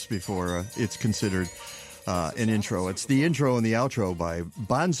vibes before it's considered. an intro. It's the intro and the outro by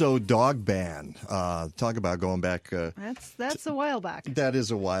Bonzo Dog Band. Talk about going back. That's a while back. That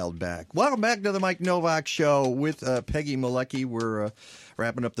is a while back. Welcome back to the Mike Novak Show with Peggy Malecki. We're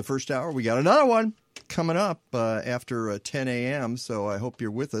wrapping up the first hour. We got another one coming up after 10 a.m., so I hope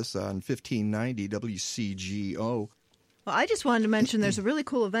you're with us on 1590 WCGO. Well, I just wanted to mention there's a really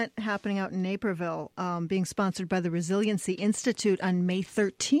cool event happening out in Naperville being sponsored by the Resiliency Institute on May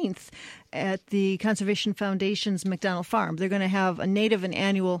 13th at the Conservation Foundation's McDonald Farm. They're going to have a native and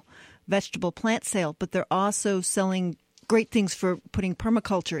annual vegetable plant sale, but they're also selling great things for putting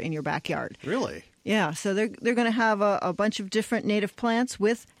permaculture in your backyard. Really? Yeah, so they're going to have a bunch of different native plants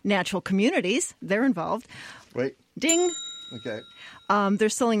with natural communities. They're involved. Wait. Ding. Okay. They're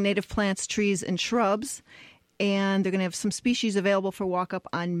selling native plants, trees, and shrubs. And they're going to have some species available for walk-up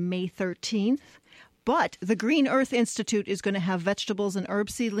on May 13th. But the Green Earth Institute is going to have vegetables and herb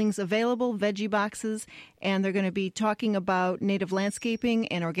seedlings available, veggie boxes, and they're going to be talking about native landscaping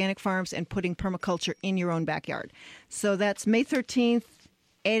and organic farms and putting permaculture in your own backyard. So that's May 13th,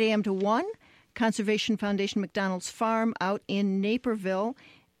 8 a.m. to 1, Conservation Foundation McDonald's Farm out in Naperville.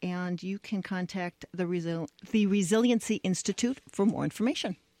 And you can contact the Resiliency Institute for more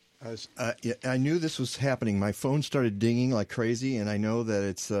information. I knew this was happening. My phone started dinging like crazy, and I know that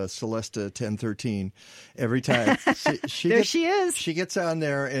it's Celesta 1013 every time. She is. She gets on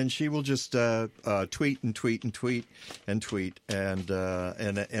there, and she will just tweet and tweet and tweet and tweet, and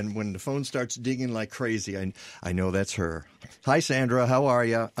when the phone starts dinging like crazy, I know that's her. Hi, Sandra. How are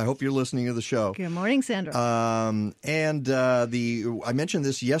you? I hope you're listening to the show. Good morning, Sandra. I mentioned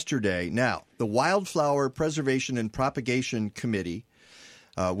this yesterday. Now, the Wildflower Preservation and Propagation Committee,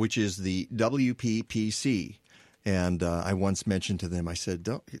 which is the WPPC. And I once mentioned to them, I said,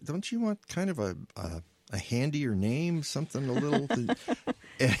 don't you want kind of a handier name, something a little...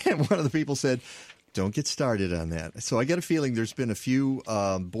 And one of the people said, don't get started on that. So I get a feeling there's been a few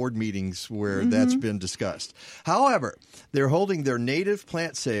board meetings where that's been discussed. However, they're holding their native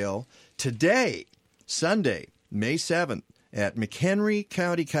plant sale today, Sunday, May 7th, at McHenry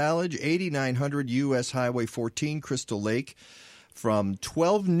County College, 8900 U.S. Highway 14, Crystal Lake, from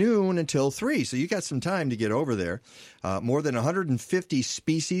 12 noon until 3. So you got some time to get over there. More than 150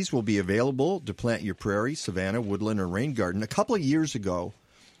 species will be available to plant your prairie, savanna, woodland, or rain garden. A couple of years ago,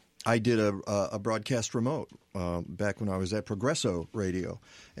 I did a broadcast remote back when I was at Progresso Radio,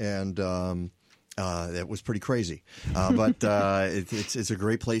 and that was pretty crazy. But it's a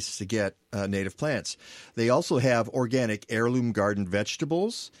great place to get native plants. They also have organic heirloom garden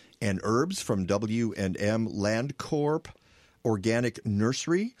vegetables and herbs from W&M Land Corp. Organic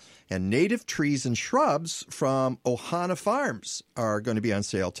Nursery, and native trees and shrubs from Ohana Farms are going to be on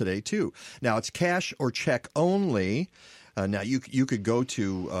sale today, too. Now, it's cash or check only. Now, you could go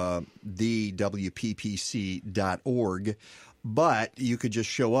to thewppc.org, but you could just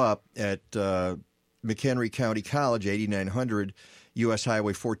show up at McHenry County College, 8900 U.S.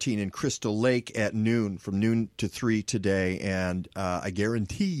 Highway 14 in Crystal Lake at noon, from noon to 3 today, and I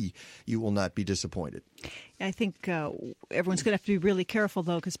guarantee you will not be disappointed. I think everyone's going to have to be really careful,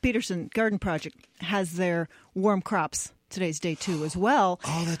 though, because Peterson Garden Project has their warm crops today's day, too, as well.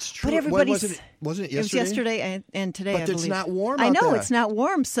 Oh, that's true. But everybody's, wasn't it yesterday? It was yesterday and today, but I believe. But it's not warm I out know, there. it's not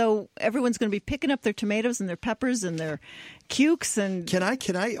warm, so everyone's going to be picking up their tomatoes and their peppers and their cukes. And Can I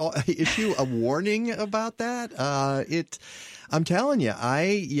issue a warning about that? I'm telling you,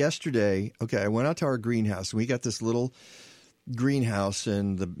 yesterday, I went out to our greenhouse, and we got this little greenhouse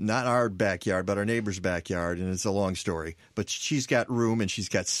in not our backyard, but our neighbor's backyard, and it's a long story. But she's got room and she's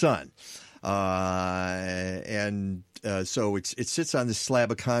got sun, so it sits on this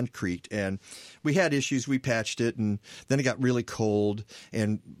slab of concrete. And we had issues. We patched it, and then it got really cold.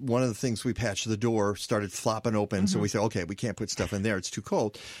 And one of the things we patched, the door started flopping open. So we said, okay, we can't put stuff in there; it's too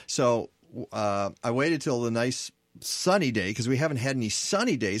cold. So I waited till the nice sunny day, because we haven't had any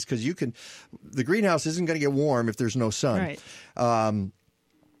sunny days, because the greenhouse isn't going to get warm if there's no sun. Right. And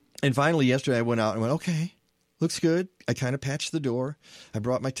finally yesterday I went out and went, okay, looks good. I kind of patched the door. I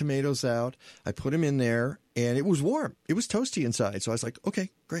brought my tomatoes out. I put them in there, and it was warm. It was toasty inside. So I was like, okay,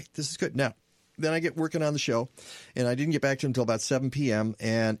 great. This is good. Now, then I get working on the show, and I didn't get back to him until about 7 p.m.,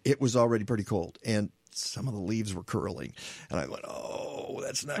 and it was already pretty cold. And some of the leaves were curling, and I went, "Oh,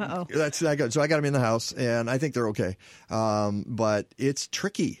 that's not good." So I got them in the house, and I think they're okay. But it's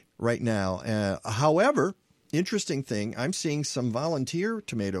tricky right now. However, interesting thing, I'm seeing some volunteer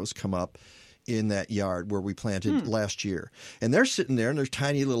tomatoes come up in that yard where we planted last year, and they're sitting there, and they're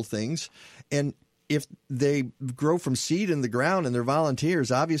tiny little things, and if they grow from seed in the ground and they're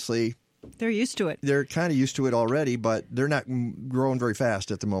volunteers, obviously They're used to it. They're kind of used to it already, but they're not growing very fast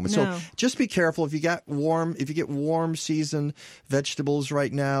at the moment. No. So just be careful. If you get warm season vegetables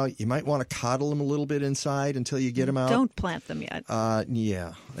right now, you might want to coddle them a little bit inside until you get them out. Don't plant them yet.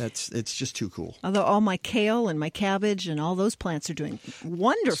 Yeah, it's just too cool. Although all my kale and my cabbage and all those plants are doing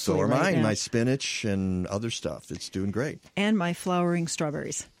wonderfully. So are right mine. now. My spinach and other stuff. It's doing great. And my flowering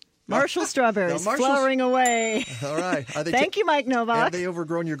strawberries. Marshall strawberries Now, flowering away. All right. Thank you, Mike Novak. Have they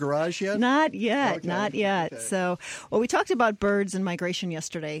overgrown your garage yet? Not yet. Okay. Not yet. Okay. So, we talked about birds and migration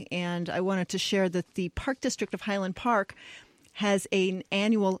yesterday, and I wanted to share that the Park District of Highland Park has an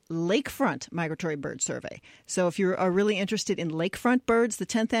annual lakefront migratory bird survey. So if you are really interested in lakefront birds, the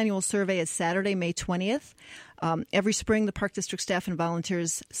 10th annual survey is Saturday, May 20th. Every spring, the Park District staff and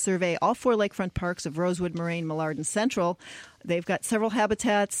volunteers survey all 4 lakefront parks of Rosewood, Moraine, Millard, and Central. They've got several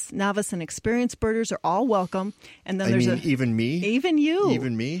habitats. Novice and experienced birders are all welcome. And then even me? Even you.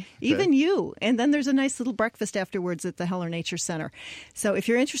 Even me? Okay. Even you. And then there's a nice little breakfast afterwards at the Heller Nature Center. So if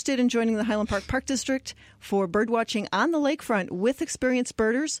you're interested in joining the Highland Park Park District for birdwatching on the lakefront with experienced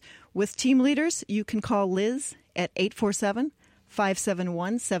birders, with team leaders, you can call Liz at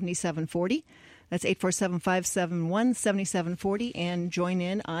 847-571-7740. That's 847-571-7740, and join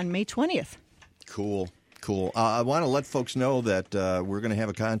in on May 20th. Cool. I want to let folks know that we're going to have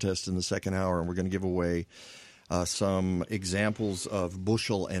a contest in the second hour, and we're going to give away some examples of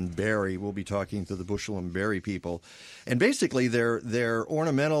bushel and berry. We'll be talking to the bushel and berry people. And basically, they're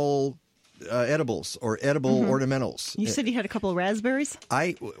ornamental edibles or edible ornamentals. You said you had a couple of raspberries?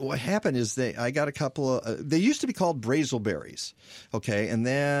 What happened is I got a couple of they used to be called brazelberries, okay, and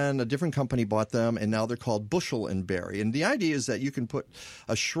then a different company bought them, and now they're called bushel and berry. And the idea is that you can put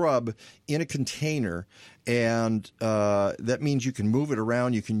a shrub in a container, and that means you can move it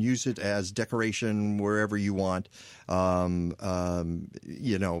around. You can use it as decoration wherever you want.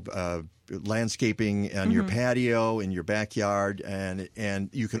 Landscaping on your patio, in your backyard, and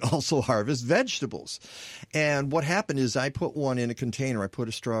you can also harvest vegetables. And what happened is I put one in a container. I put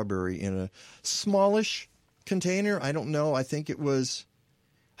a strawberry in a smallish container. I don't know. I think it was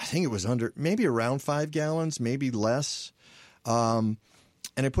under maybe around 5 gallons, maybe less. And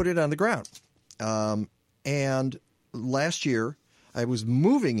I put it on the ground. And last year I was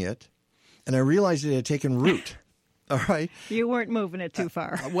moving it, and I realized it had taken root. All right. You weren't moving it too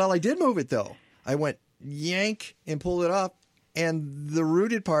far. Well, I did move it, though. I went yank and pulled it up, and the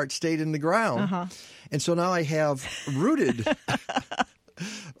rooted part stayed in the ground. And so now I have rooted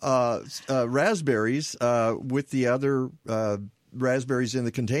raspberries with the other raspberries in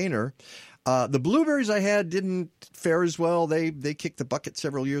the container. The blueberries I had didn't fare as well. They kicked the bucket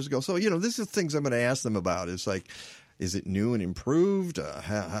several years ago. So, this is things I'm going to ask them about. It's like, is it new and improved?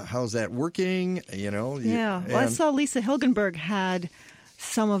 How's that working? Yeah. Well, I saw Lisa Hilgenberg had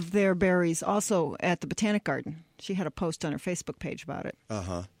some of their berries also at the Botanic Garden. She had a post on her Facebook page about it.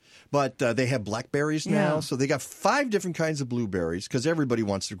 But they have blackberries now. Yeah. So they got 5 different kinds of blueberries because everybody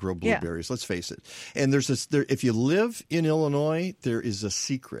wants to grow blueberries. Yeah. Let's face it. And if you live in Illinois, there is a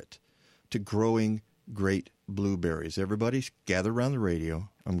secret to growing great blueberries. Everybody gather around the radio.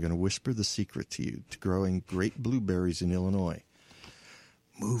 I'm going to whisper the secret to you to growing great blueberries in Illinois.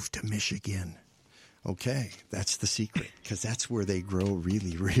 Move to Michigan. Okay, that's the secret because that's where they grow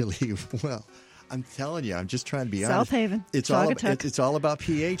really, really well. I'm telling you, I'm just trying to be honest. South Haven. It's all about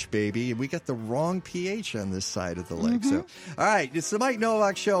pH, baby. We got the wrong pH on this side of the lake. So, all right, it's the Mike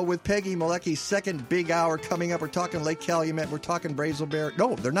Novak Show with Peggy Malecki. Second big hour coming up. We're talking Lake Calumet. We're talking brazelberry.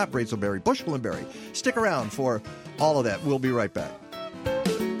 No, they're not brazelberry. Bushel and berry. Stick around for all of that. We'll be right back.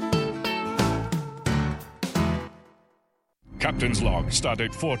 Captain's log,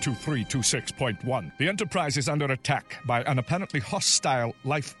 stardate 42326.1. The Enterprise is under attack by an apparently hostile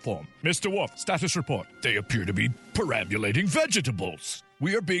life form. Mr. Wolf, status report. They appear to be perambulating vegetables.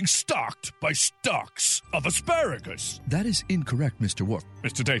 We are being stalked by stalks of asparagus. That is incorrect, Mr. Wolf.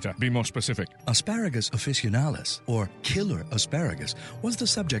 Mr. Data, be more specific. Asparagus officinalis, or killer asparagus, was the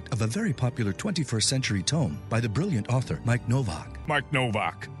subject of a very popular 21st century tome by the brilliant author Mike Novak. Mike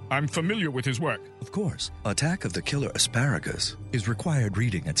Novak. I'm familiar with his work. Of course. Attack of the Killer Asparagus is required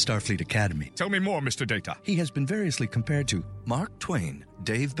reading at Starfleet Academy. Tell me more, Mr. Data. He has been variously compared to Mark Twain,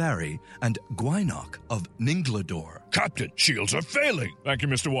 Dave Barry, and Gwynok of Ninglador. Captain, shields are failing. Thank you,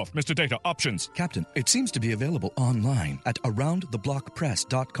 Mr. Wolf. Mr. Data, options. Captain, it seems to be available online at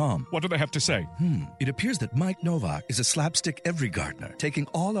aroundtheblockpress.com. What do they have to say? It appears that Mike Novak is a slapstick every-gardener, taking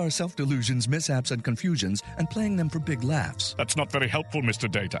all our self-delusions, mishaps, and confusions and playing them for big laughs. That's not very helpful,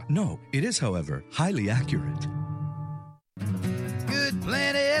 Mr. Data. No, it is, however, highly accurate. Good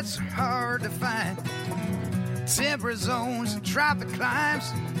planets are hard to find. Temperate zones and tropic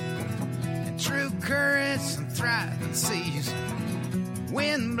climes. true currents and thriving seas.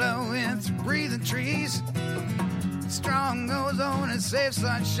 Wind blowing through breathing trees. Strong ozone and safe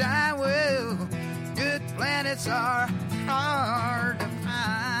sunshine. Well, good planets are hard to find.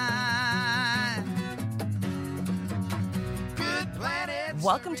 Good planets.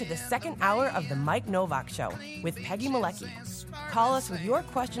 Welcome to the second hour of the Mike Novak Show with Peggy Malecki. Call us with your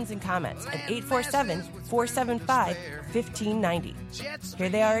questions and comments at 847-475-1590. Here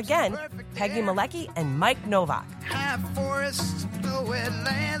they are again, Peggy Malecki and Mike Novak. High forests, no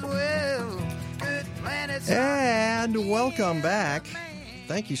wetlands, well, good planets. And welcome back.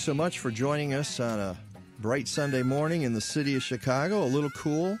 Thank you so much for joining us on a bright Sunday morning in the city of Chicago. A little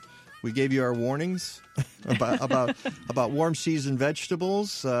cool. We gave you our warnings about warm season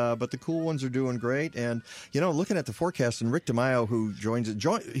vegetables, but the cool ones are doing great. And, looking at the forecast, and Rick DeMaio, who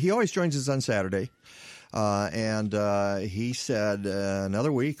he always joins us on Saturday. And he said,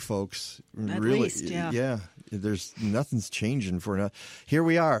 another week, folks. At really, least, yeah. Yeah, nothing's changing here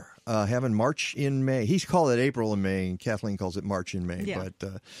we are, having March in May. He's called it April and May, and Kathleen calls it March in May. Yeah.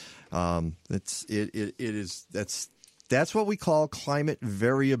 But that's what we call climate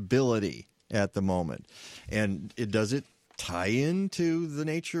variability at the moment. And does it tie into the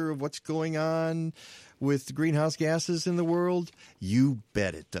nature of what's going on with greenhouse gases in the world? You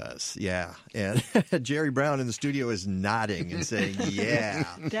bet it does. Yeah. And Jerry Brown in the studio is nodding and saying, yeah.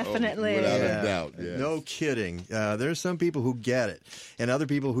 Definitely. Without a doubt. Yes. No kidding. There's some people who get it and other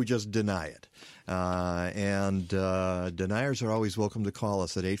people who just deny it. And deniers are always welcome to call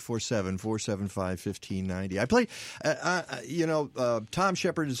us at 847-475-1590. I play, Tom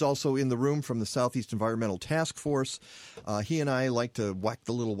Shepard is also in the room from the Southeast Environmental Task Force. He and I like to whack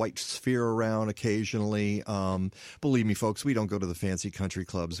the little white sphere around occasionally. Believe me, folks, we don't go to the fancy country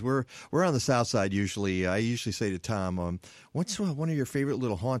clubs. We're on the South Side usually. I usually say to Tom, what's one of your favorite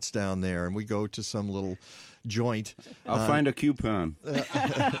little haunts down there? And we go to some little joint. I'll find a coupon.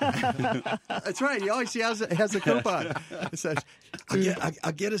 That's right. He always has a coupon. It says,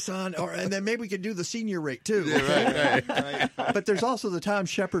 I'll get us on, and then maybe we could do the senior rate too. Yeah, right. But there's also the Tom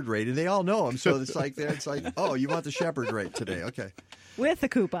Shepard rate, and they all know him. So it's like, oh, you want the Shepard rate today? Okay. With a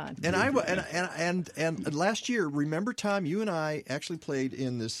coupon. And last year, remember, Tom, you and I actually played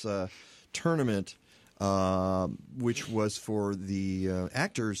in this tournament. Which was for the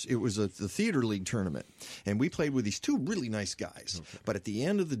actors. It was the Theater League tournament. And we played with these two really nice guys. Okay. But at the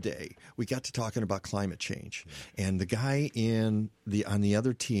end of the day, we got to talking about climate change. Yeah. And the guy on the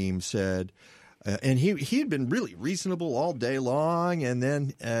other team said, and he had been really reasonable all day long. And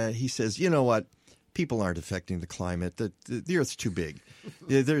then he says, you know what? People aren't affecting the climate. The Earth's too big.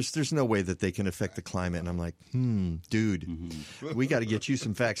 There's no way that they can affect the climate. And I'm like, dude, we got to get you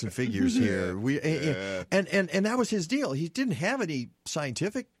some facts and figures here. And that was his deal. He didn't have any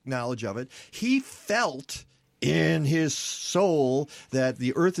scientific knowledge of it. He felt in his soul that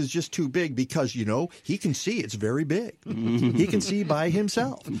the Earth is just too big because, he can see it's very big. He can see by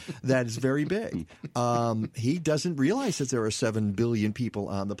himself that it's very big. He doesn't realize that there are 7 billion people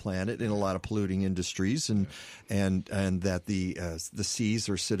on the planet in a lot of polluting industries and that the seas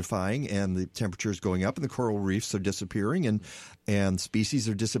are acidifying and the temperature is going up and the coral reefs are disappearing and species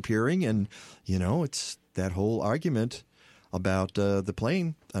are disappearing. And, it's that whole argument about the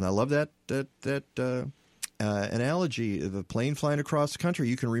plane. And I love that analogy, the plane flying across the country,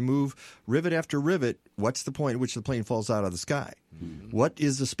 you can remove rivet after rivet. What's the point at which the plane falls out of the sky? Mm-hmm. What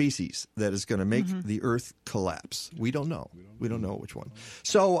is the species that is going to make the Earth collapse? We don't know. We don't know which one.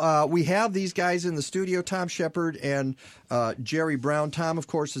 So we have these guys in the studio, Tom Shepard and Jerry Brown. Tom, of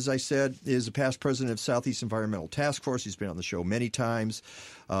course, as I said, is a past president of Southeast Environmental Task Force. He's been on the show many times.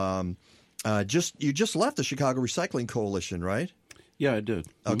 You just left the Chicago Recycling Coalition, right? Yeah, I did.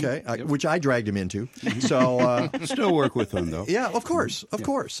 Okay, which I dragged him into. So still work with him, though. Yeah, of course.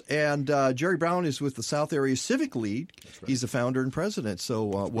 And Jerry Brown is with the South Area Civic League. Right. He's the founder and president.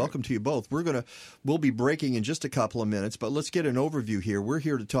 So welcome to you both. We'll be breaking in just a couple of minutes, but let's get an overview here. We're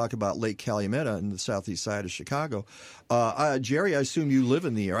here to talk about Lake Calumet in the southeast side of Chicago. Jerry, I assume you live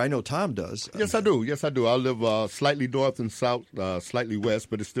in the area. I know Tom does. Yes, I do. I live slightly north and south, slightly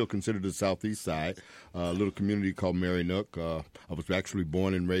west, but it's still considered the southeast side. A little community called Mary Nook. I was actually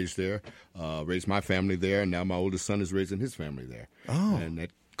born and raised there, raised my family there, and now my oldest son is raising his family there. Oh. And that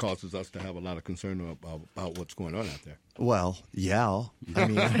causes us to have a lot of concern about what's going on out there. Well, yeah. I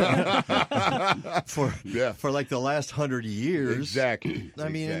mean, for like the last 100 years. Exactly. I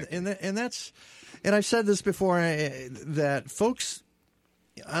mean, and that's, and I've said this before, that folks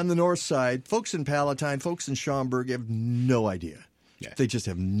on the north side, folks in Palatine, folks in Schaumburg have no idea. Yeah. They just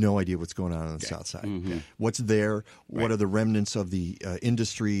have no idea what's going on the south side. Mm-hmm. What's there? What are the remnants of the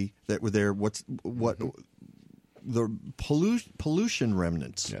industry that were there? What the pollution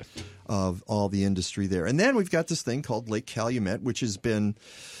remnants of all the industry there? And then we've got this thing called Lake Calumet, which has been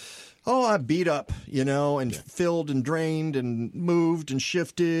beat up, and filled and drained and moved and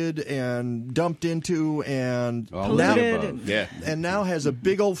shifted and dumped into and now has a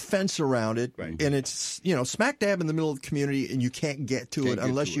big old fence around it, and it's smack dab in the middle of the community, and you can't get to it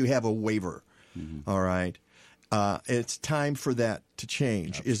unless you have a waiver. Mm-hmm. All right. It's time for that to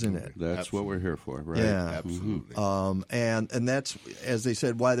change, isn't it? That's what we're here for, right? Yeah, absolutely. And that's, as they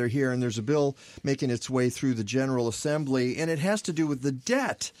said, why they're here. And there's a bill making its way through the General Assembly, and it has to do with the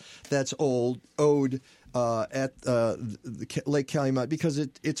debt that's owed at the Lake Calumet, because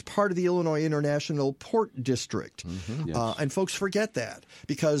it's part of the Illinois International Port District. Mm-hmm. Yes. And folks forget that,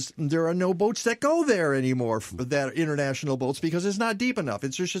 because there are no boats that go there anymore, that international boats, because it's not deep enough.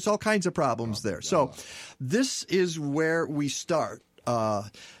 There's just all kinds of problems there. So this is where we start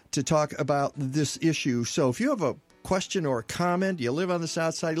to talk about this issue. So if you have a question or a comment, you live on the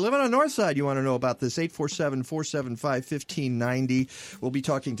south side, you live on the north side, you want to know about this, 847-475-1590. We'll be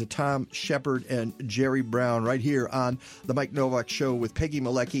talking to Tom Shepard and Jerry Brown right here on the Mike Novak Show with Peggy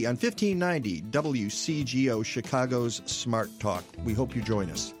Malecki on 1590 WCGO, Chicago's Smart Talk. We hope you join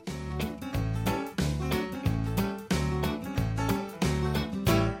us.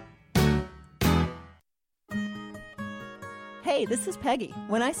 Hey, this is Peggy.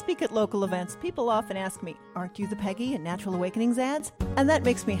 When I speak at local events, people often ask me, aren't you the Peggy in Natural Awakenings ads? And that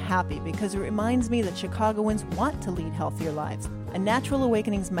makes me happy, because it reminds me that Chicagoans want to lead healthier lives. And Natural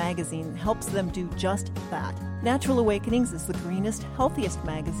Awakenings magazine helps them do just that. Natural Awakenings is the greenest, healthiest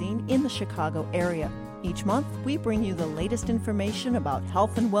magazine in the Chicago area. Each month, we bring you the latest information about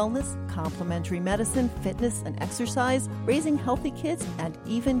health and wellness, complementary medicine, fitness and exercise, raising healthy kids, and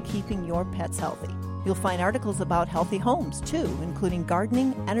even keeping your pets healthy. You'll find articles about healthy homes, too, including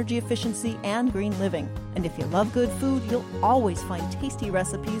gardening, energy efficiency, and green living. And if you love good food, you'll always find tasty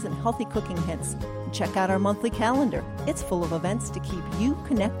recipes and healthy cooking hints. Check out our monthly calendar. It's full of events to keep you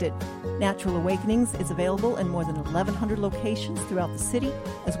connected. Natural Awakenings is available in more than 1,100 locations throughout the city,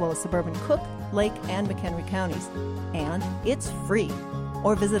 as well as suburban Cook, Lake, and McHenry counties. And it's free.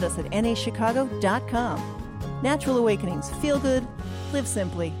 Or visit us at nachicago.com. Natural Awakenings. Feel good, live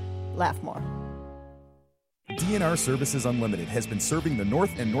simply, laugh more. DNR Services Unlimited has been serving the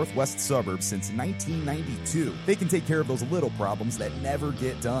north and northwest suburbs since 1992. They can take care of those little problems that never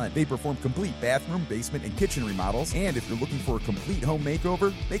get done. They perform complete bathroom, basement, and kitchen remodels, and if you're looking for a complete home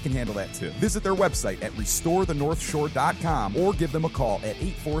makeover, they can handle that too. Visit their website at restorethenorthshore.com or give them a call at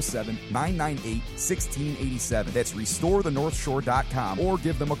 847-998-1687. That's restorethenorthshore.com or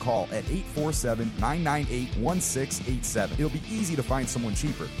give them a call at 847-998-1687. It'll be easy to find someone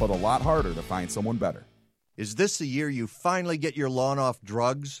cheaper, but a lot harder to find someone better. Is this the year you finally get your lawn off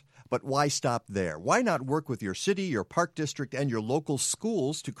drugs? But why stop there? Why not work with your city, your park district, and your local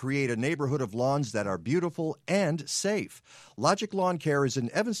schools to create a neighborhood of lawns that are beautiful and safe? Logic Lawn Care is an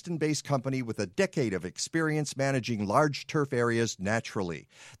Evanston-based company with a decade of experience managing large turf areas naturally.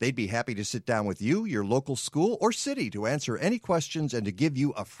 They'd be happy to sit down with you, your local school, or city to answer any questions and to give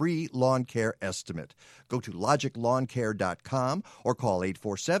you a free lawn care estimate. Go to logiclawncare.com or call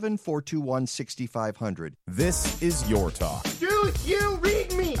 847-421-6500. This is Your Talk. Do you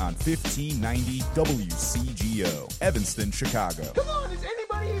read me? On 1590 WCGO, Evanston, Chicago. Come on, is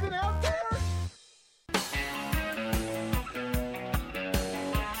anybody even out there?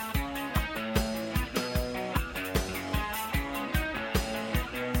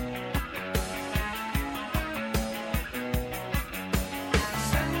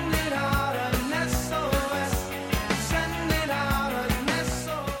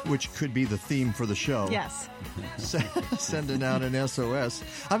 Which could be the theme for the show. Yes. Sending out an SOS.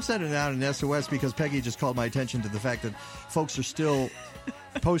 I'm sending out an SOS because Peggy just called my attention to the fact that folks are still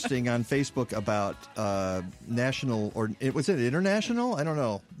posting on Facebook about national, or was it international? I don't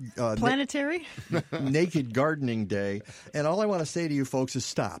know. Planetary? Naked Gardening Day. And all I want to say to you folks is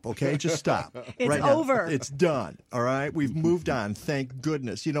stop, okay? Just stop. It's right over. Now. It's done, all right? We've moved on, thank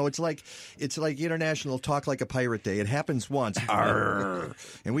goodness. You know, it's like International Talk Like a Pirate Day. It happens once. Arr.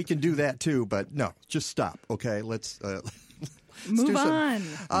 And we can do that too, but no, just stop, okay? Let's move on.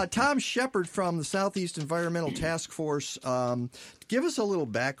 Tom Shepard from the Southeast Environmental Task Force, give us a little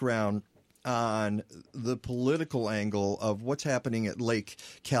background on the political angle of what's happening at Lake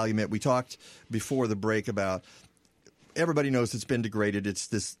Calumet. We talked before the break about everybody knows it's been degraded. It's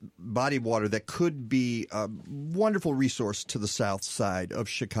this body of water that could be a wonderful resource to the south side of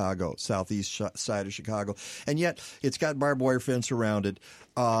Chicago, southeast side of Chicago, and yet it's got barbed wire fence around it.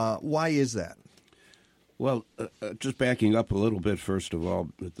 Why is that? Well, just backing up a little bit, first of all,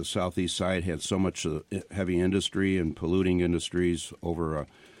 the southeast side had so much heavy industry and polluting industries over a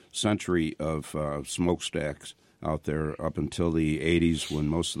century of smokestacks out there up until the 80s when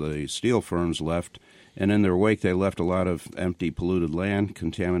most of the steel firms left. And in their wake, they left a lot of empty, polluted land,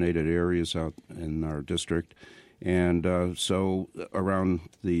 contaminated areas out in our district. And so around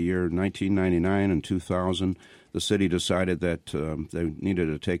the year 1999 and 2000, the city decided that they needed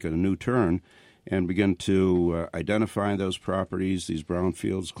to take a new turn and begin to identify those properties, these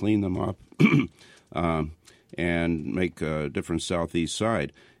brownfields, clean them up, and make a different southeast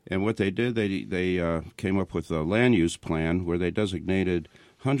side. And what they did, they came up with a land use plan where they designated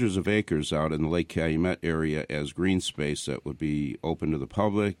hundreds of acres out in the Lake Calumet area as green space that would be open to the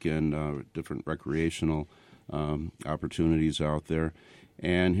public and different recreational opportunities out there.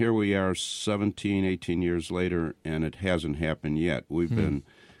 And here we are 17, 18 years later, and it hasn't happened yet. We've been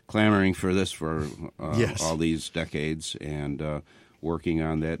clamoring for this for all these decades and working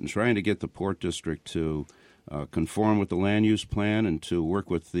on that and trying to get the Port District to conform with the land use plan and to work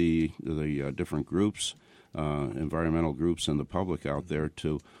with the different groups, environmental groups and the public out there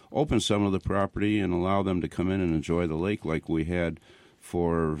to open some of the property and allow them to come in and enjoy the lake like we had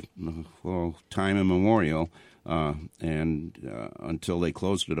for time immemorial. Until they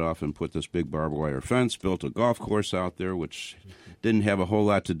closed it off and put this big barbed wire fence, built a golf course out there, which didn't have a whole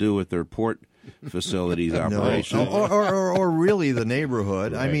lot to do with their port facilities operation. Or really the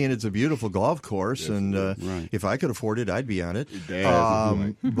neighborhood. Right. I mean, it's a beautiful golf course, and if I could afford it, I'd be on it.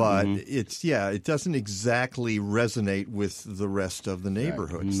 But it doesn't exactly resonate with the rest of the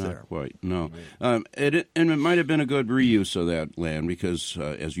neighborhoods there. Not quite, no. And it might have been a good reuse of that land because,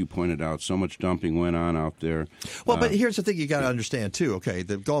 as you pointed out, so much dumping went on out there. Well, but here's the thing you got to understand, too. Okay,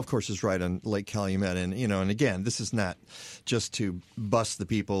 the golf course is right on Lake Calumet, and again, this is not just to bust the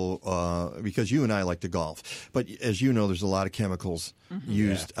people because you and I like to golf. But as you know, there's a lot of chemicals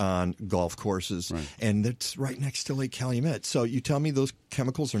used on golf courses, and it's right next to Lake Calumet. So you tell me those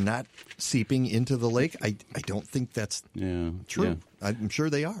chemicals are not seeping into the lake? I don't think that's true. Yeah. I'm sure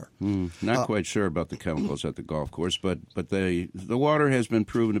they are. Not quite sure about the chemicals at the golf course, but the water has been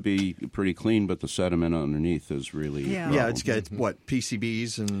proven to be pretty clean, but the sediment underneath is really it's got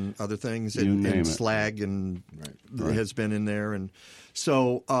PCBs and other things, and slag and has been in there, and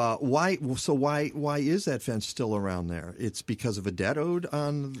so why is that fence still around there? It's because of a debt owed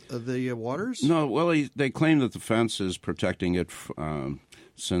on the waters? No, well they claim that the fence is protecting it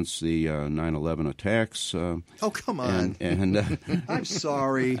since the 9/11 attacks. Come on. And I'm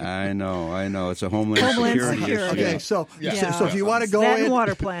sorry. I know. It's a Homeland Security issue. Okay, so if you want to go in,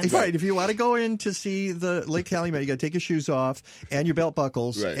 water plants. Right, if you want to go in to see the Lake Calumet, you got to take your shoes off and your belt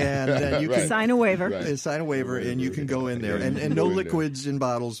buckles, and then you can sign a waiver. And you can go in there, and no liquids in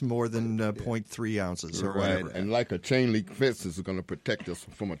bottles more than 0.3 ounces or whatever. And like a chain link fence is going to protect us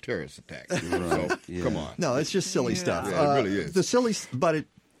from a terrorist attack. So come on. No, it's just silly stuff. Yeah, it really is. The silly, but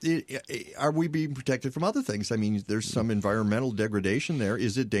are we being protected from other things? I mean, there's some environmental degradation there.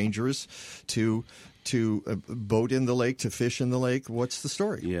 Is it dangerous to boat in the lake, to fish in the lake? What's the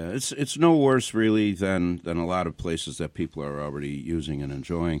story? Yeah, it's no worse really than a lot of places that people are already using and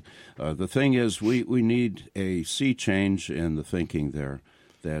enjoying. The thing is, we need a sea change in the thinking there.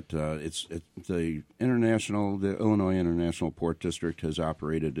 That the Illinois International Port District has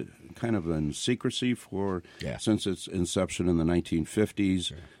operated kind of in secrecy since its inception in the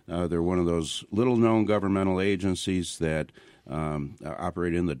 1950s. They're one of those little-known governmental agencies that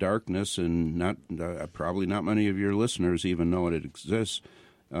operate in the darkness, and probably not many of your listeners even know it exists.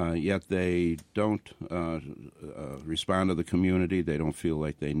 Yet they don't respond to the community. They don't feel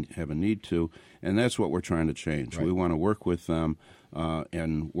like they have a need to, and that's what we're trying to change. We want to work with them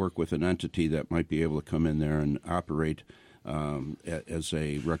and work with an entity that might be able to come in there and operate as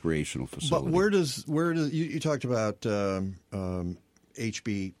a recreational facility. But where does you talked about HB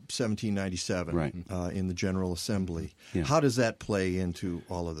 1797 in the General Assembly? Yeah. How does that play into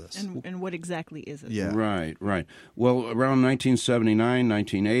all of this? And what exactly is it? Yeah. Right. Well, around 1979,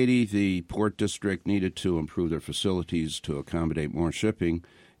 1980, the Port District needed to improve their facilities to accommodate more shipping,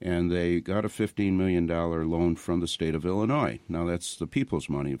 and they got a $15 million loan from the state of Illinois. Now, that's the people's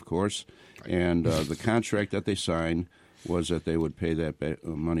money, of course, and the contract that they signed was that they would pay that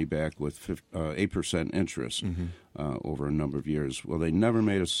money back with 8% interest over a number of years. Well, they never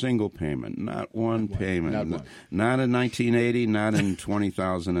made a single payment, not one payment, not in 1980, not in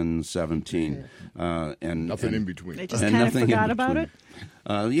 2017, and nothing in between. They just kind of forgot about it.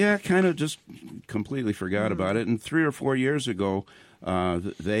 Kind of just completely forgot about it. And 3 or 4 years ago,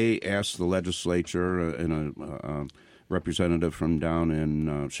 they asked the legislature and a representative from down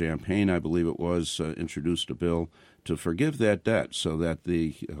in Champaign, I believe it was, introduced a bill to forgive that debt so that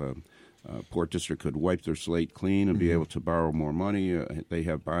the Port District could wipe their slate clean and be able to borrow more money. They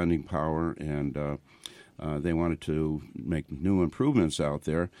have bonding power, and they wanted to make new improvements out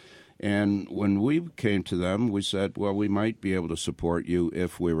there. And when we came to them, we said, well, we might be able to support you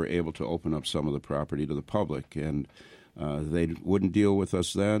if we were able to open up some of the property to the public. And they wouldn't deal with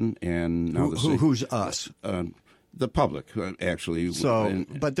us then. And now who's us? The public, actually. So,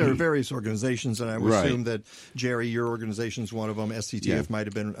 but there are various organizations, and I would assume that, Jerry, your organization's one of them. SCTF might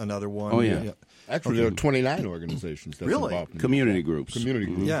have been another one. Oh, yeah. Actually, there are 29 organizations that's involved. Community groups. Community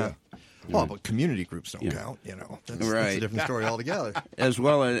groups, yeah. Well, but community groups don't count, That's a different story altogether. As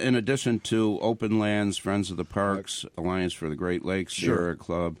well, in addition to Open Lands, Friends of the Parks, Alliance for the Great Lakes, Sierra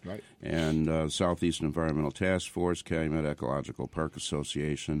Club, and Southeast Environmental Task Force, Calumet Ecological Park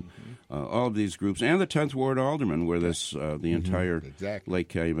Association, all of these groups, and the 10th Ward Alderman, where the entire Lake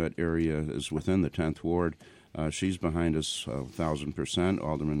Calumet area is within the 10th Ward. She's behind us 1,000%,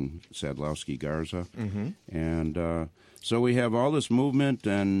 Alderman Sadlowski Garza. And so we have all this movement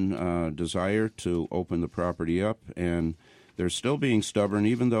and desire to open the property up, and they're still being stubborn,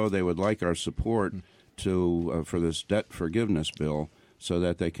 even though they would like our support for this debt forgiveness bill so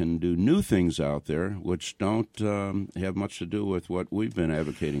that they can do new things out there, which don't have much to do with what we've been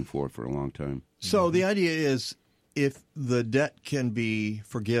advocating for a long time. So the idea is if the debt can be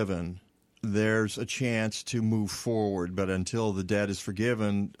forgiven, there's a chance to move forward, but until the debt is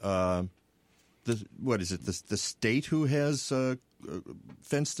forgiven, what is it? The state who has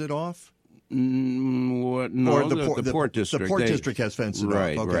fenced it off? No, the Port District. The Port District has fenced it off.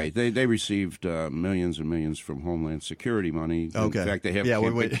 Okay. Right. They received millions and millions from Homeland Security money. In fact, they have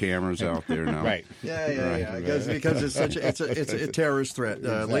big cameras out there now. Yeah. Because it's such it's a terrorist threat.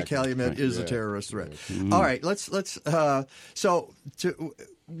 Exactly. Lake Calumet is a terrorist threat. All right. Let's.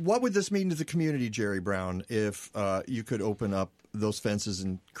 What would this mean to the community, Jerry Brown, if you could open up those fences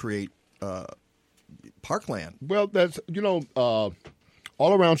and create parkland? Well, that's all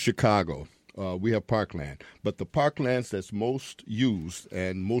around Chicago. We have parkland, but the parklands that's most used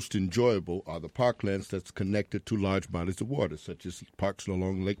and most enjoyable are the parklands that's connected to large bodies of water, such as parks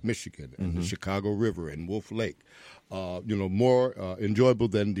along Lake Michigan and the Chicago River and Wolf Lake. More enjoyable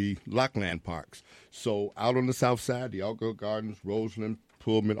than the Lockland parks. So out on the south side, the Outdoor Gardens, Roseland,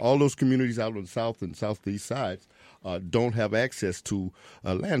 Pullman, all those communities out on the south and southeast sides don't have access to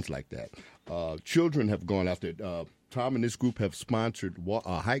lands like that. Children have gone out there. Tom and this group have sponsored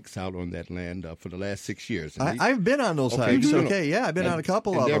hikes out on that land for the last 6 years. I've been on those hikes. I've been on a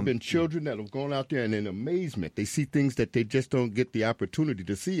couple of them. There have been children that have gone out there, and in amazement, they see things that they just don't get the opportunity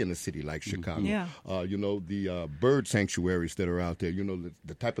to see in a city like Chicago. Yeah. The bird sanctuaries that are out there.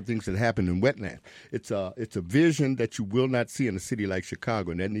 The type of things that happen in wetland. It's a vision that you will not see in a city like Chicago,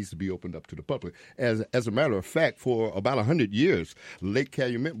 and that needs to be opened up to the public. As a matter of fact, for about 100 years, Lake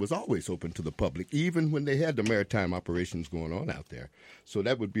Calumet was always open to the public, even when they had the maritime operations going on out there. So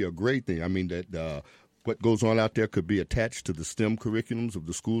that would be a great thing. I mean, that what goes on out there could be attached to the STEM curriculums of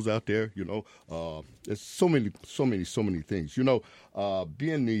the schools out there. There's so many things.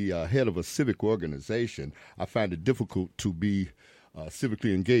 Being the head of a civic organization, I find it difficult to be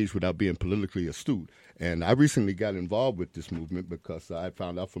civically engaged without being politically astute. And I recently got involved with this movement because I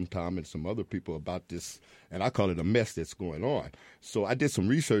found out from Tom and some other people about this, and I call it a mess that's going on. So I did some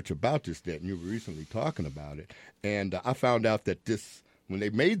research about this debt, and you were recently talking about it. And I found out that when they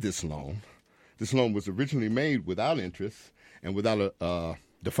made this loan was originally made without interest and without a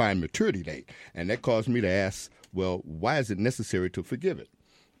defined maturity date. And that caused me to ask, well, why is it necessary to forgive it?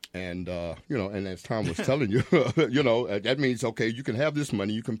 And, and as Tom was telling you, that means, okay, you can have this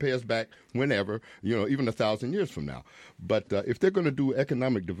money, you can pay us back whenever, even 1,000 years from now. But if they're going to do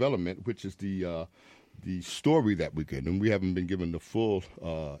economic development, which is the story that we get, and we haven't been given the full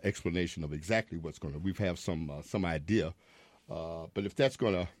explanation of exactly what's going to, we have some idea. But if that's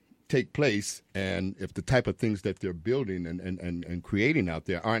going to take place, and if the type of things that they're building and creating out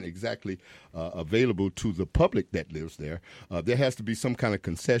there aren't exactly available to the public that lives there, there has to be some kind of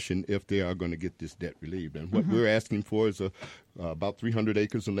concession if they are going to get this debt relieved. And what we're asking for is a about 300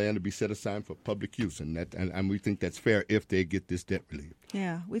 acres of land to be set aside for public use, and we think that's fair if they get this debt relief.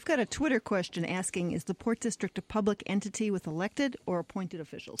 Yeah, we've got a Twitter question asking: is the Port District a public entity with elected or appointed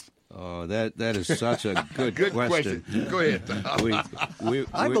officials? Oh, that is such a good question. Go ahead.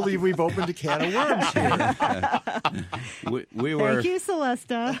 I believe we've opened a can of worms here. we were. Thank you,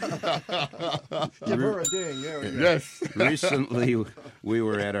 Celesta. Give her a ding. There we go. Yes. Recently, we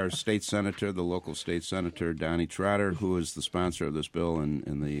were at our state senator, the local state senator, Donnie Trotter, who is the sponsor of this bill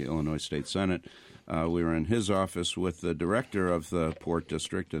in the Illinois State Senate. We were in his office with the director of the Port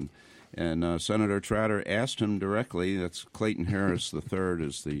District, and Senator Trotter asked him directly, that's Clayton Harris III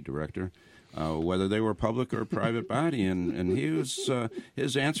is the director, whether they were public or private body, and he was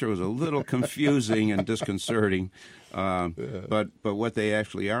his answer was a little confusing and disconcerting. But what they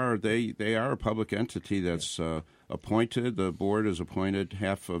actually are, they are a public entity that's appointed. The board is appointed,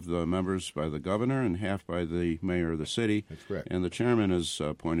 half of the members by the governor and half by the mayor of the city. That's correct. And the chairman is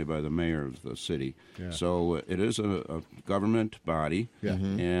appointed by the mayor of the city. Yeah. So it is a government body,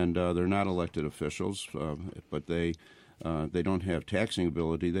 and they're not elected officials, but they don't have taxing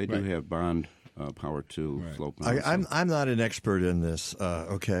ability. They do have bond power to float bonds. I'm not an expert in this,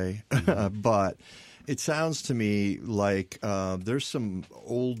 okay, but it sounds to me like there's some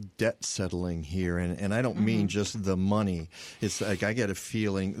old debt settling here, and I don't mean just the money. It's like I get a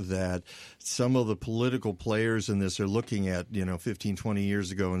feeling that some of the political players in this are looking at 15, 20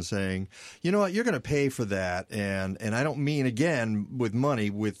 years ago and saying, you know what, you're going to pay for that, and I don't mean again with money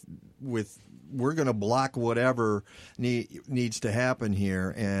with we're going to block whatever needs to happen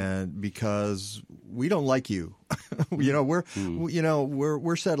here, and because we don't like you,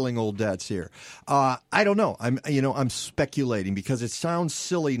 we're settling old debts here. I don't know. I'm speculating because it sounds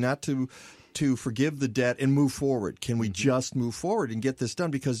silly not to forgive the debt and move forward. Can we just move forward and get this done?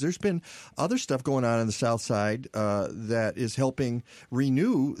 Because there's been other stuff going on the South Side that is helping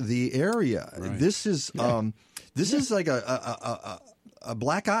renew the area. Right. This is like a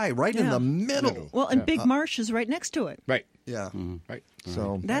black eye right in the middle. Well, and Big Marsh is right next to it. Right. Yeah. Mm-hmm. Right.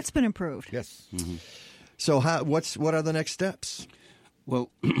 So that's been improved. Yes. Mm-hmm. So what are the next steps?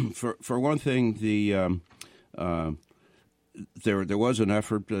 Well, for one thing, there was an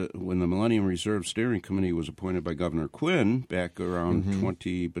effort when the Millennium Reserve Steering Committee was appointed by Governor Quinn back around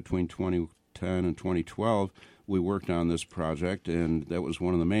between 2010 and 2012. We worked on this project, and that was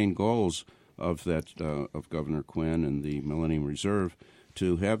one of the main goals of Governor Quinn and the Millennium Reserve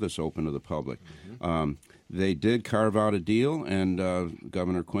to have this open to the public. They did carve out a deal, and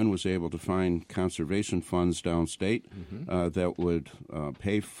Governor Quinn was able to find conservation funds downstate that would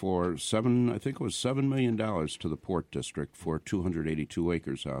pay for $7 million to the Port District for 282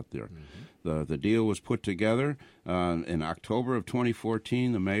 acres out there. The deal was put together in October of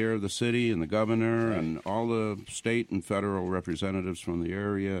 2014. The mayor of the city and the governor and all the state and federal representatives from the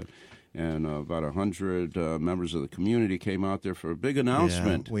area and about 100 members of the community came out there for a big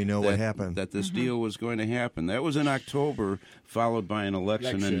announcement. Yeah, we know what happened. That this deal was going to happen. That was in October, followed by an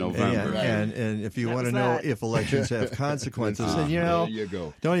election in November. And if you want to know if elections have consequences, then there you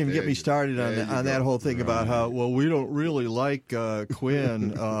go. Don't even get me started on that whole thing about how, well, we don't really like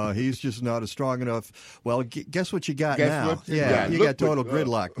Quinn. He's just not a strong enough. Well, guess what you got now? You got total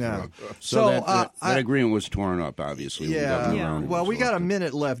gridlock now. So that agreement was torn up, obviously. Well, we got a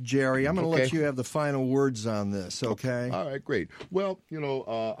minute left, Jerry. I'm going to let you have the final words on this, okay? All right, great. Well,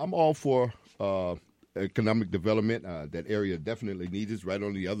 I'm all for economic development. That area definitely needs it. Right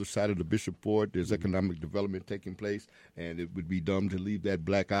on the other side of the Bishop Ford, there's economic development taking place, and it would be dumb to leave that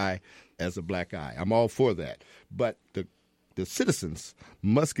black eye as a black eye. I'm all for that. But the citizens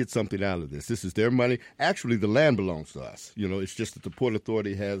must get something out of this. This is their money. Actually, the land belongs to us. It's just that the Port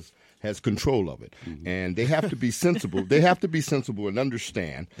Authority has control of it. And they have to be sensible. They have to be sensible and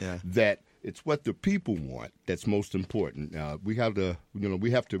understand that it's what the people want that's most important. We have to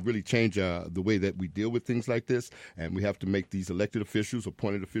really change the way that we deal with things like this, and we have to make these elected officials,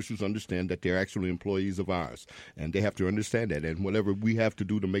 appointed officials, understand that they're actually employees of ours, and they have to understand that. And whatever we have to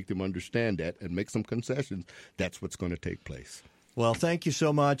do to make them understand that and make some concessions, that's what's going to take place. Well, thank you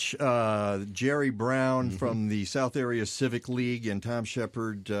so much, Jerry Brown from the South Area Civic League and Tom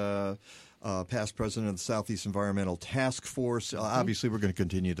Shepard, past president of the Southeast Environmental Task Force. Obviously, we're going to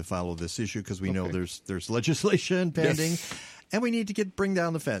continue to follow this issue because we know there's legislation pending. Yes. And we need to bring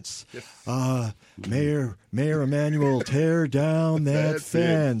down the fence. Yes. Mayor Emanuel, tear down that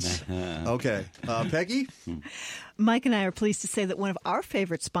fence. Okay. Peggy? Mike and I are pleased to say that one of our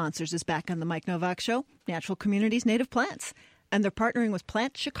favorite sponsors is back on the Mike Novak Show, Natural Communities Native Plants. And they're partnering with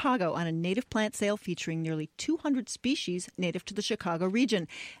Plant Chicago on a native plant sale featuring nearly 200 species native to the Chicago region.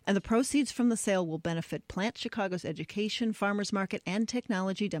 And the proceeds from the sale will benefit Plant Chicago's education, farmers market, and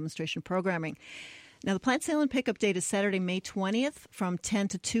technology demonstration programming. Now, the plant sale and pickup date is Saturday, May 20th from 10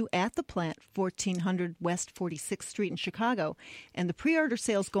 to 2 at the plant, 1400 West 46th Street in Chicago. And the pre-order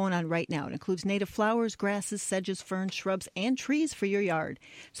sale's going on right now. It includes native flowers, grasses, sedges, ferns, shrubs, and trees for your yard.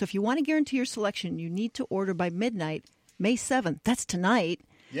 So if you want to guarantee your selection, you need to order by midnight, May 7th. That's tonight.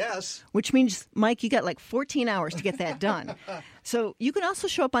 Yes. Which means, Mike, you got like 14 hours to get that done. So you can also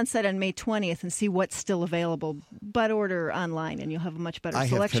show up on set on May 20th and see what's still available, but order online and you'll have a much better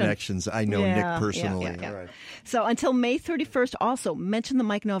selection. I have connections. I know Nick personally. Yeah. All right. So until May 31st, also mention the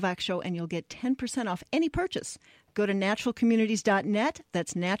Mike Novak Show and you'll get 10% off any purchase. Go to naturalcommunities.net.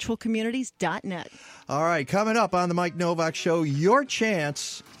 That's naturalcommunities.net. All right, coming up on the Mike Novak Show, your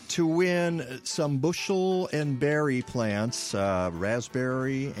chance to win some bushel and berry plants,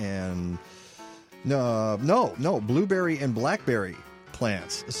 raspberry and blueberry and blackberry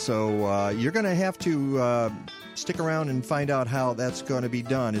plants. So you're going to have to stick around and find out how that's going to be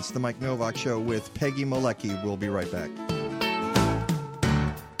done. It's the Mike Novak Show with Peggy Malecki. We'll be right back.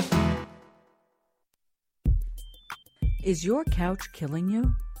 Is your couch killing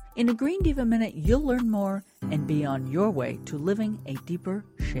you? In a Green Diva Minute, you'll learn more and be on your way to living a deeper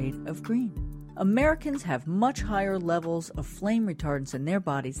shade of green. Americans have much higher levels of flame retardants in their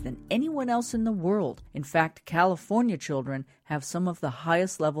bodies than anyone else in the world. In fact, California children have some of the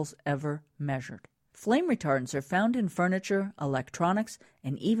highest levels ever measured. Flame retardants are found in furniture, electronics,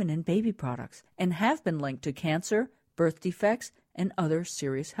 and even in baby products, and have been linked to cancer, birth defects, and other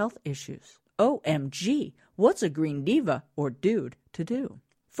serious health issues. OMG, what's a green diva or dude to do?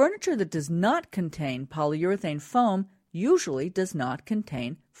 Furniture that does not contain polyurethane foam usually does not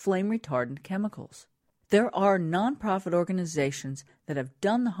contain flame retardant chemicals. There are nonprofit organizations that have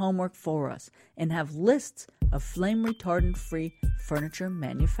done the homework for us and have lists of flame retardant free furniture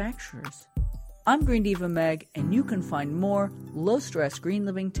manufacturers. I'm Green Diva Meg, and you can find more low-stress green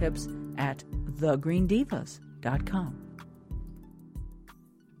living tips at thegreendivas.com.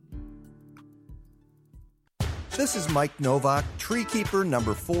 This is Mike Novak, Tree Keeper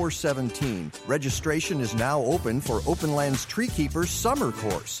number 417. Registration is now open for Openland's Tree Keepers Summer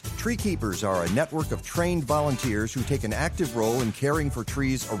Course. Tree Keepers are a network of trained volunteers who take an active role in caring for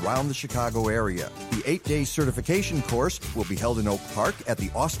trees around the Chicago area. The 8-day certification course will be held in Oak Park at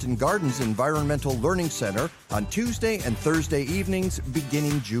the Austin Gardens Environmental Learning Center on Tuesday and Thursday evenings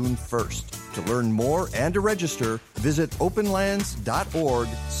beginning June 1st. To learn more and to register, visit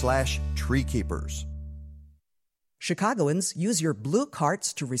openlands.org/treekeepers. Chicagoans, use your blue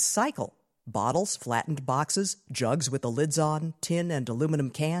carts to recycle. Bottles, flattened boxes, jugs with the lids on, tin and aluminum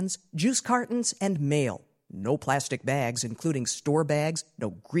cans, juice cartons, and mail. No plastic bags, including store bags,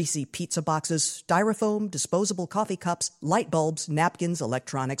 no greasy pizza boxes, styrofoam, disposable coffee cups, light bulbs, napkins,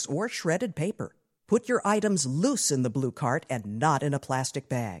 electronics, or shredded paper. Put your items loose in the blue cart and not in a plastic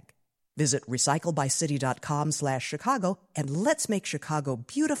bag. Visit recyclebycity.com/Chicago and let's make Chicago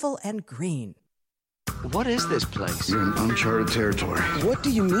beautiful and green. What is this place? You're in uncharted territory. What do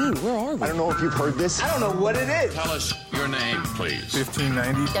you mean? Where are we? I don't know if you've heard this. I don't know what it is. Tell us your name, please.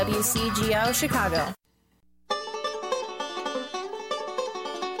 1590 WCGO Chicago.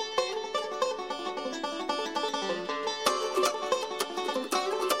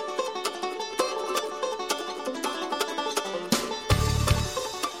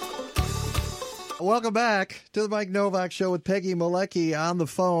 Welcome back to the Mike Novak Show with Peggy Malecki on the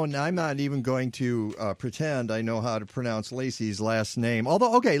phone. I'm not even going to pretend I know how to pronounce Lacey's last name.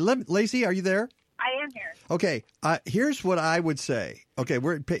 Although, okay, Lacey, are you there? I am here. Okay, here's what I would say. Okay,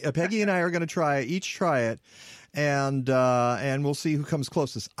 Peggy and I are going to try it, and we'll see who comes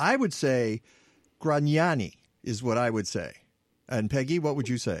closest. I would say Gragnani is what I would say. And Peggy, what would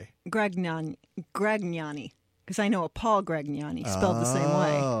you say? Gragnani, because I know a Paul Gragnani spelled the same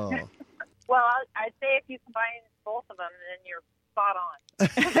way. Well, I'd say if you combine both of them, then you're spot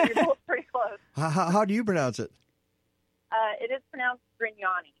on. You're both pretty close. How do you pronounce it? It is pronounced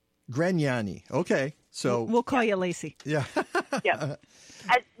Grignani. Gragnani. Okay. So we'll call you Lacey. Yeah. Yeah.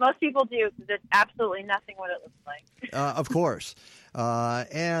 As most people do, because it's absolutely nothing what it looks like. Of course.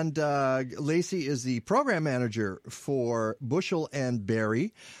 And Lacey is the program manager for Bushel and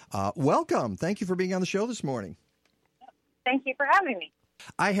Berry. Welcome. Thank you for being on the show this morning. Thank you for having me.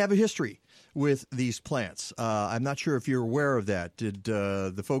 I have a history with these plants. I'm not sure if you're aware of that. Did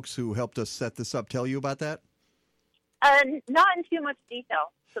the folks who helped us set this up tell you about that? Not in too much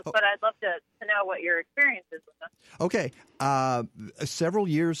detail, but I'd love to know what your experience is with them. Okay. Several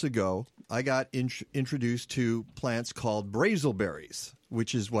years ago, I got introduced to plants called brazelberries,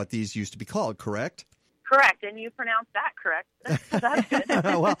 which is what these used to be called, correct? Correct, and you pronounced that correct. That's good.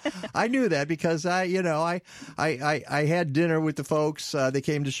 Well, I knew that because I had dinner with the folks. They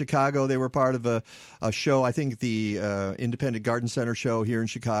came to Chicago. They were part of a show, I think the Independent Garden Center show here in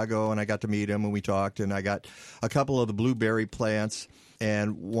Chicago, and I got to meet them and we talked. And I got a couple of the blueberry plants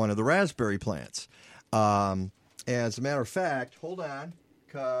and one of the raspberry plants. As a matter of fact, hold on,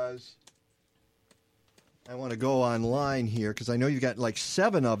 because I want to go online here because I know you've got like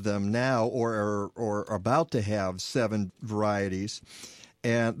 7 of them now or about to have 7 varieties.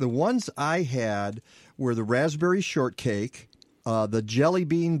 And the ones I had were the raspberry shortcake, the jelly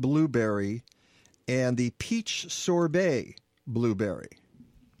bean blueberry, and the peach sorbet blueberry.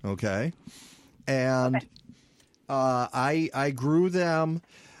 Okay? And I grew them.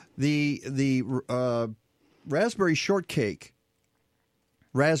 The raspberry shortcake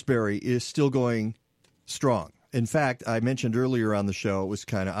raspberry is still going strong. In fact, I mentioned earlier on the show, it was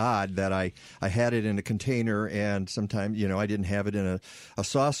kind of odd that I had it in a container and sometimes, I didn't have it in a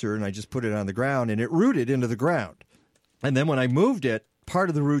saucer and I just put it on the ground and it rooted into the ground. And then when I moved it, part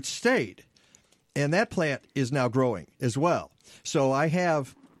of the roots stayed. And that plant is now growing as well. So I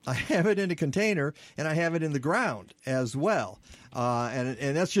have it in a container and I have it in the ground as well.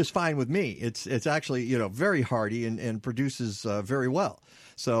 And that's just fine with me. It's actually, very hardy and produces very well.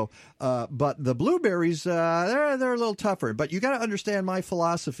 So, but the blueberries, they're a little tougher. But you got to understand my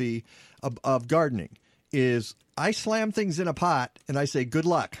philosophy of gardening is I slam things in a pot and I say, good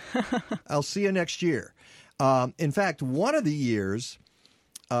luck. I'll see you next year. In fact, one of the years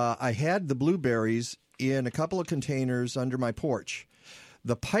I had the blueberries in a couple of containers under my porch.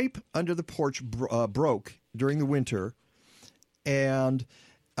 The pipe under the porch broke during the winter, and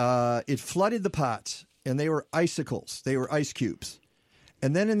it flooded the pots, and they were icicles. They were ice cubes.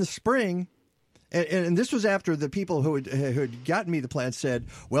 And then in the spring, and this was after the people who had gotten me the plants said,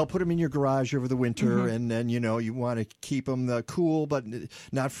 well, put them in your garage over the winter, and then, you want to keep them cool but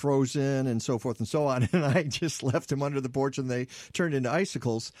not frozen and so forth and so on. And I just left them under the porch, and they turned into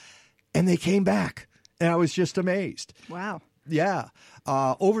icicles, and they came back. And I was just amazed. Wow. Yeah.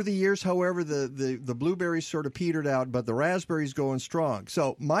 Over the years, however, the blueberries sort of petered out, but the raspberries going strong.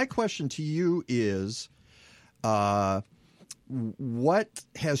 So my question to you is, what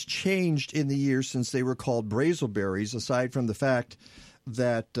has changed in the years since they were called brazelberries, aside from the fact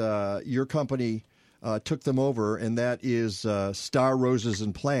that your company took them over, and that is Star Roses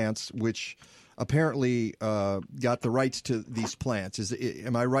and Plants, which apparently got the rights to these plants.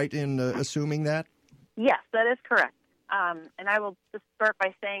 Am I right in assuming that? Yes, that is correct. And I will just start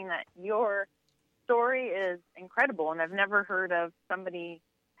by saying that your story is incredible, and I've never heard of somebody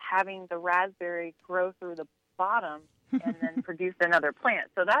having the raspberry grow through the bottom and then produce another plant.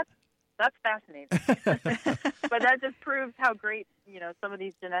 So that's fascinating. But that just proves how great some of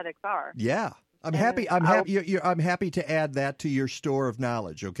these genetics are. Yeah. I'm happy to add that to your store of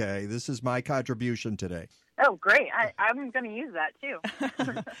knowledge, okay? This is my contribution today. Oh, great. I'm going to use that, too.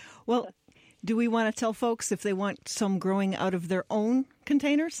 Well, do we want to tell folks if they want some growing out of their own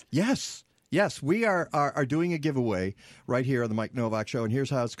containers? Yes. Yes, we are doing a giveaway right here on the Mike Novak Show, and here's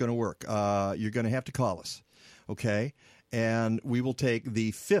how it's going to work. You're going to have to call us, okay? And we will take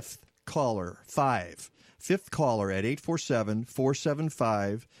the fifth caller at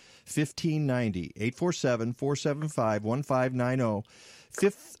 847-475-1590, 847-475-1590.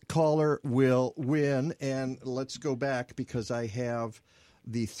 Fifth caller will win, and let's go back because I have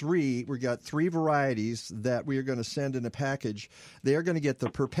we got 3 varieties that we are going to send in a package. They are going to get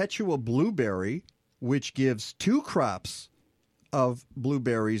the Perpetual Blueberry, which gives 2 crops of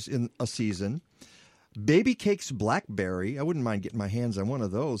blueberries in a season. Baby Cakes Blackberry. I wouldn't mind getting my hands on one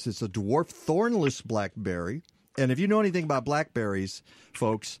of those. It's a dwarf thornless blackberry. And if you know anything about blackberries,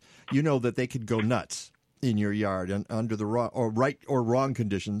 folks, you know that they could go nuts in your yard and under the right or wrong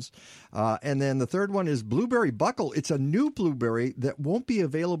conditions. And then the third one is Blueberry Buckle. It's a new blueberry that won't be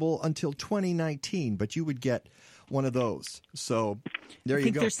available until 2019, but you would get one of those. So there you go.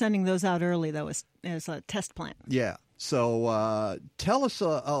 I think they're sending those out early, though, as a test plant. Yeah. So tell us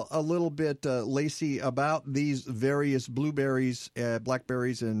a little bit, Lacey, about these various blueberries,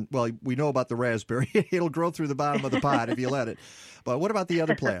 blackberries, and, well, we know about the raspberry. It'll grow through the bottom of the pot if you let it. But what about the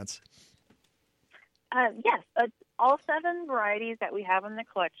other plants? Yes, all 7 varieties that we have in the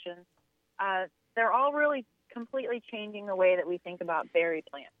collection, they're all really completely changing the way that we think about berry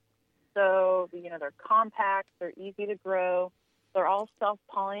plants. So, they're compact, they're easy to grow, they're all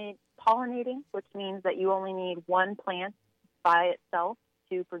self-pollinating, which means that you only need one plant by itself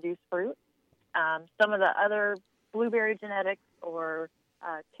to produce fruit. Some of the other blueberry genetics or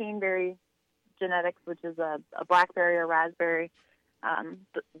caneberry genetics, which is a blackberry or raspberry,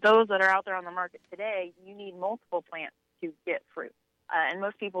 those that are out there on the market today, you need multiple plants to get fruit. And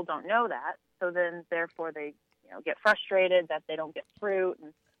most people don't know that. So then, therefore, they get frustrated that they don't get fruit.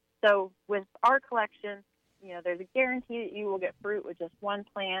 And so with our collection, there's a guarantee that you will get fruit with just one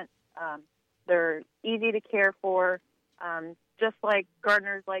plant. They're easy to care for. Just like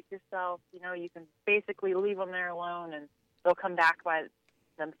gardeners like yourself, you can basically leave them there alone and they'll come back by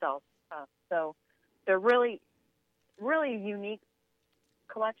themselves. So they're really, really unique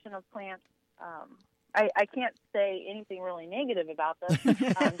collection of plants. I can't say anything really negative about them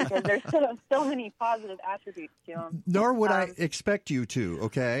because there's so many positive attributes to them. Nor would I expect you to.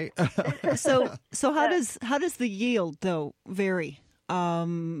 Okay. So how does the yield though vary?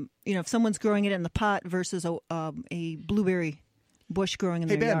 If someone's growing it in the pot versus a blueberry bush growing in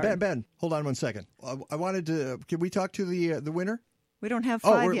their yard. Ben, hold on one second. I wanted to. Can we talk to the winner? We don't have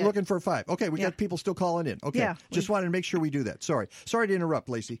 5 we're yet. looking for 5. Okay, we got people still calling in. Okay, yeah, just wanted to make sure we do that. Sorry to interrupt,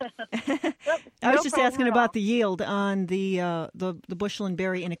 Lacey. I was just asking about the yield on the bushel and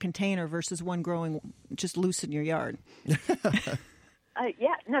berry in a container versus one growing just loose in your yard.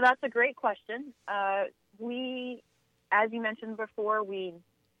 That's a great question. We, as you mentioned before, we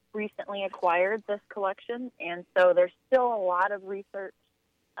recently acquired this collection, and so there's still a lot of research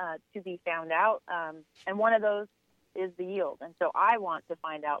to be found out, and one of those is the yield. And so I want to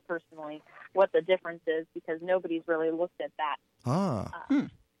find out personally what the difference is because nobody's really looked at that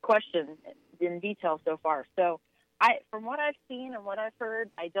question in detail so far. So from what I've seen and what I've heard,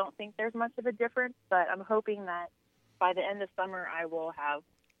 I don't think there's much of a difference, but I'm hoping that by the end of summer I will have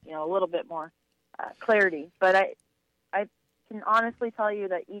a little bit more clarity. But I can honestly tell you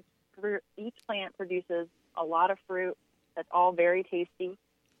that each plant produces a lot of fruit that's all very tasty,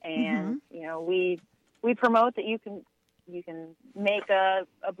 and we promote that you can make a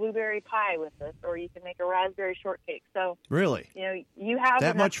blueberry pie with this, or you can make a raspberry shortcake. So really, you have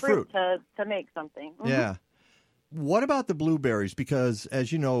that enough much fruit to make something. Mm-hmm. Yeah. What about the blueberries? Because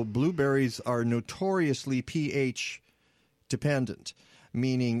as you know, blueberries are notoriously pH dependent,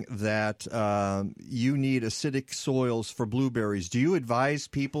 meaning that you need acidic soils for blueberries. Do you advise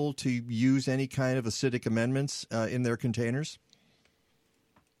people to use any kind of acidic amendments in their containers?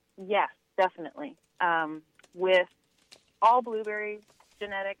 Yes, definitely. With all blueberry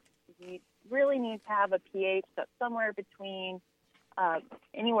genetics, you really need to have a pH that's somewhere between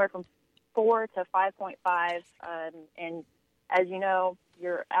anywhere from 4 to 5.5. And as you know,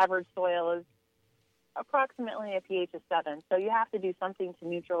 your average soil is approximately a pH of 7. So you have to do something to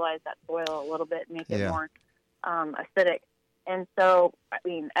neutralize that soil a little bit, make it more acidic. And so,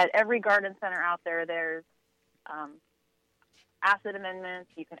 at every garden center out there, there's acid amendments.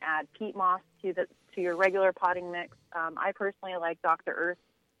 You can add peat moss to your regular potting mix. I personally like Dr. Earth's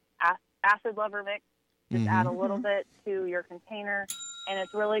acid lover mix. Just add a little bit to your container, and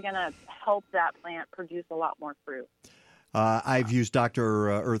it's really going to help that plant produce a lot more fruit. I've used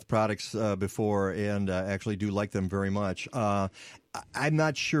Dr. Earth products before and actually do like them very much. I'm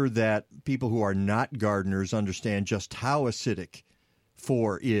not sure that people who are not gardeners understand just how acidic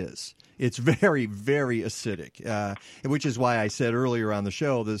 4 is. It's very, very acidic, which is why I said earlier on the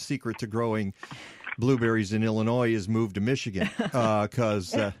show the secret to growing blueberries in Illinois is move to Michigan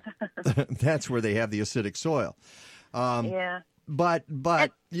because that's where they have the acidic soil. But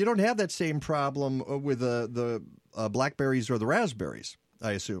you don't have that same problem with the blackberries or the raspberries,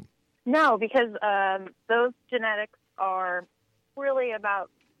 I assume. No, because those genetics are really about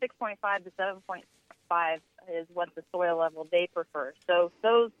 6.5 to 7.5 is what the soil level they prefer. So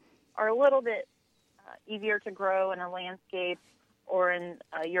those are a little bit easier to grow in a landscape or in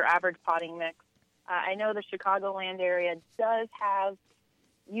your average potting mix. I know the Chicagoland area does have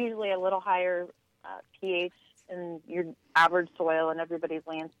usually a little higher pH in your average soil in everybody's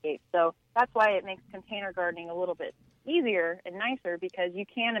landscape. So that's why it makes container gardening a little bit easier and nicer because you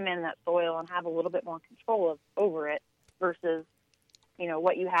can amend that soil and have a little bit more control over it versus,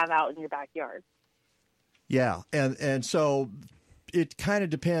 what you have out in your backyard. Yeah, and so it kind of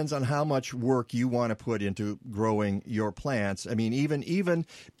depends on how much work you want to put into growing your plants. I mean, even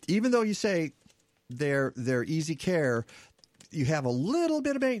though you say they're easy care, you have a little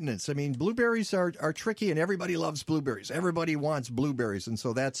bit of maintenance. I mean, blueberries are tricky, and everybody loves blueberries. Everybody wants blueberries, and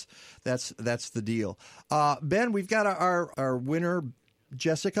so that's the deal. Ben, we've got our winner,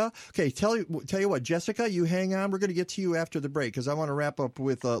 Jessica. Okay, tell you what, Jessica, you hang on. We're going to get to you after the break because I want to wrap up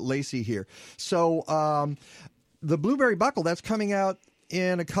with Lacey here. So the blueberry buckle, that's coming out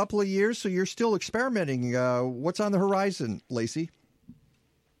in a couple of years, so you're still experimenting. What's on the horizon, Lacey?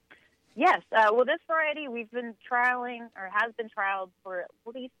 Yes. Well, this variety we've been trialing, or has been trialed for at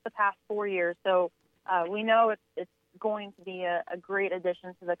least the past 4 years. So we know it's going to be a great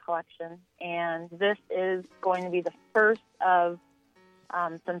addition to the collection. And this is going to be the first of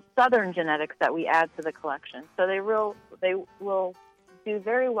some southern genetics that we add to the collection. So they will do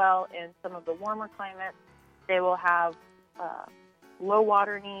very well in some of the warmer climates. They will have low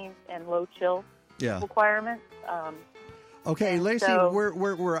water needs and low chill requirements. Okay, Lacey, so,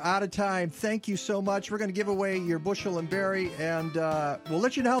 we're out of time. Thank you so much. We're going to give away your bushel and berry, and we'll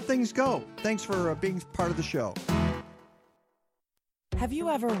let you know how things go. Thanks for being part of the show. Have you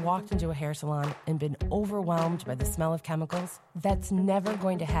ever walked into a hair salon and been overwhelmed by the smell of chemicals? That's never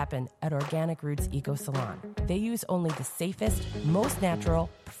going to happen at Organic Roots Eco Salon. They use only the safest, most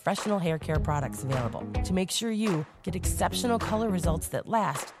natural, professional hair care products available to make sure you get exceptional color results that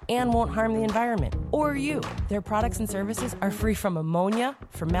last and won't harm the environment or you. Their products and services are free from ammonia,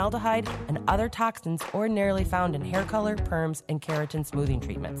 formaldehyde, and other toxins ordinarily found in hair color, perms, and keratin smoothing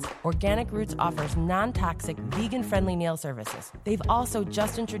treatments. Organic Roots offers non-toxic, vegan-friendly nail services. They've also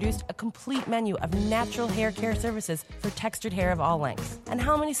just introduced a complete menu of natural hair care services for textured hair of all lengths. And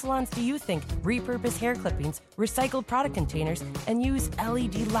how many salons do you think repurpose hair clippings, recycled product containers, and use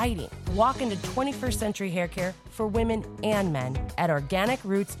LED lighting? Walk into 21st century hair care for women and men at Organic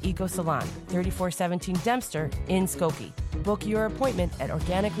Roots Eco Salon, 3417 Dempster in Skokie. Book your appointment at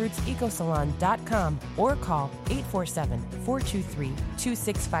organicrootsecosalon.com or call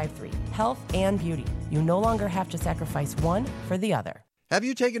 847-423-2653. Health and beauty. You no longer have to sacrifice one for the other. Have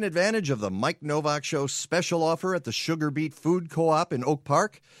you taken advantage of the Mike Novak Show special offer at the Sugar Beet Food Co-op in Oak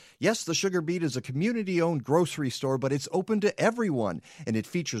Park? Yes, the Sugar Beet is a community-owned grocery store, but it's open to everyone, and it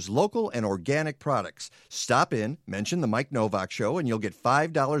features local and organic products. Stop in, mention the Mike Novak Show, and you'll get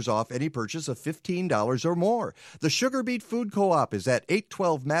 $5 off any purchase of $15 or more. The Sugar Beet Food Co-op is at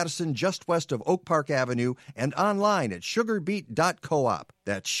 812 Madison, just west of Oak Park Avenue, and online at sugarbeet.coop.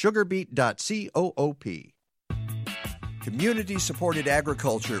 That's sugarbeet.coop. Community-supported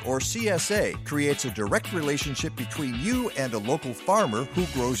agriculture, or CSA, creates a direct relationship between you and a local farmer who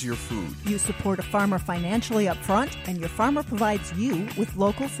grows your food. You support a farmer financially up front, and your farmer provides you with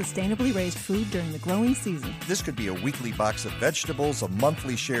local, sustainably raised food during the growing season. This could be a weekly box of vegetables, a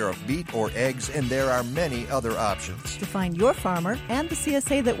monthly share of meat or eggs, and there are many other options. To find your farmer and the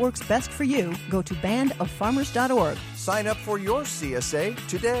CSA that works best for you, go to bandoffarmers.org. Sign up for your CSA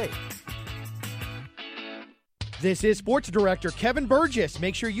today. This is Sports Director Kevin Burgess.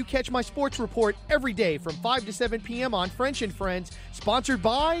 Make sure you catch my sports report every day from 5 to 7 p.m. on French and Friends, sponsored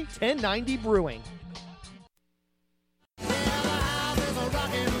by 1090 Brewing.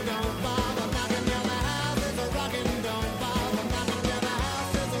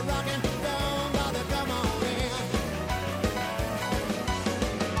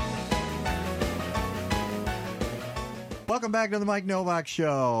 Welcome back to the Mike Novak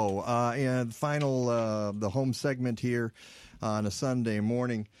Show, and final, the home segment here on a Sunday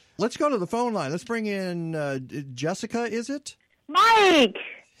morning. Let's go to the phone line. Let's bring in Jessica, is it? Mike!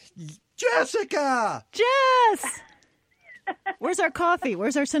 Jessica! Jess! Where's our coffee?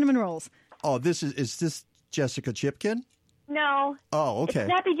 Where's our cinnamon rolls? Oh, is this Jessica Chipkin? No. Oh, okay. It's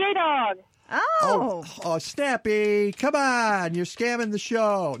Snappy J-Dog. Oh, Snappy! Come on, you're scamming the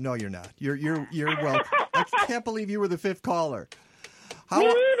show. No, you're not. You're welcome. I can't believe you were the fifth caller. Me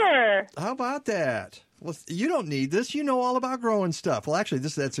neither. How about that? Well, you don't need this. You know all about growing stuff. Well, actually,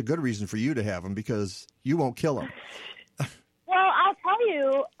 that's a good reason for you to have them because you won't kill them. Well, I'll tell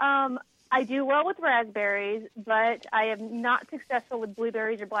you, I do well with raspberries, but I am not successful with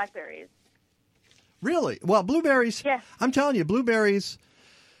blueberries or blackberries. Really? Well, blueberries. Yes. I'm telling you, blueberries.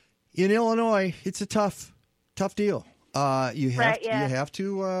 In Illinois, it's a tough deal. You have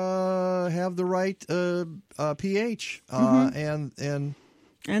to have the right pH and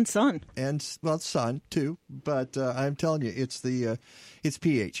sun sun too. But I'm telling you, it's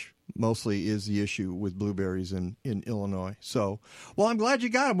pH mostly is the issue with blueberries in Illinois. So, well, I'm glad you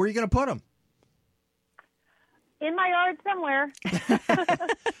got them. Where are you going to put them? In my yard somewhere.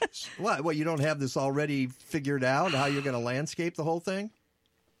 What? You don't have this already figured out? How you're going to landscape the whole thing?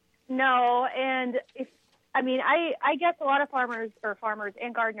 No, and I guess a lot of farmers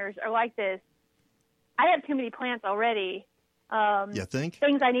and gardeners are like this. I have too many plants already. You think?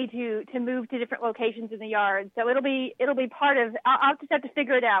 Things I need to move to different locations in the yard. So it'll be part of. I'll just have to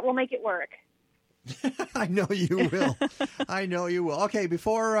figure it out. We'll make it work. I know you will. I know you will. Okay,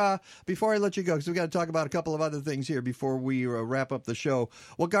 before I let you go, because we've got to talk about a couple of other things here before we wrap up the show.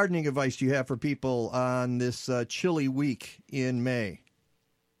 What gardening advice do you have for people on this chilly week in May?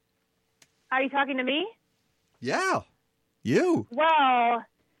 Are you talking to me? Yeah, you. Well,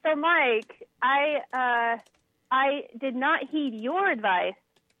 So, Mike, I did not heed your advice,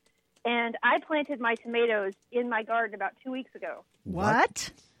 and I planted my tomatoes in my garden about 2 weeks ago.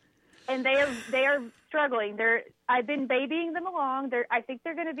 What? And they are struggling. I've been babying them along. I think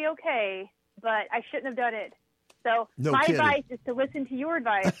they're going to be okay, but I shouldn't have done it. So my advice is to listen to your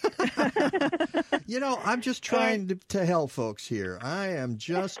advice. I'm just trying to help folks here. I am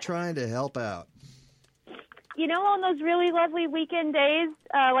just trying to help out. On those really lovely weekend days,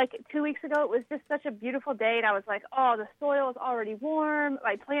 like 2 weeks ago, it was just such a beautiful day, and I was like, oh, the soil is already warm.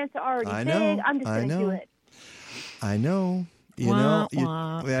 My plants are already big. I'm just going to do it. I know.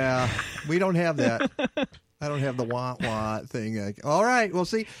 Yeah, we don't have that. I don't have the wah thing. All right, we'll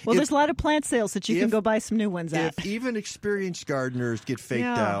see. Well, there's a lot of plant sales that you can go buy some new ones at. If even experienced gardeners get faked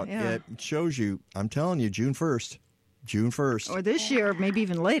out, it shows you, I'm telling you, June 1st. Or this year, maybe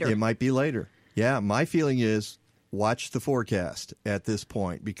even later. It might be later. Yeah, my feeling is watch the forecast at this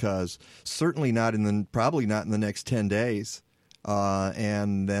point, because certainly probably not in the next 10 days.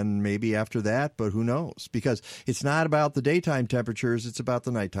 And then maybe after that, but who knows? Because it's not about the daytime temperatures, it's about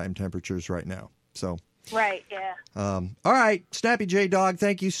the nighttime temperatures right now. So... Right, yeah. All right, Snappy J Dog,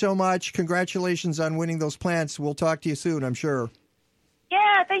 thank you so much. Congratulations on winning those plants. We'll talk to you soon, I'm sure.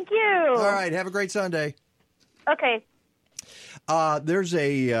 Yeah, thank you. All right, have a great Sunday. Okay. There's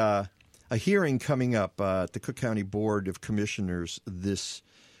a hearing coming up at the Cook County Board of Commissioners this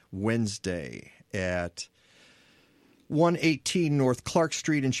Wednesday at 118 North Clark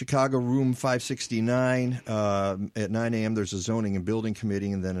Street in Chicago, room 569. At 9 a.m., there's a zoning and building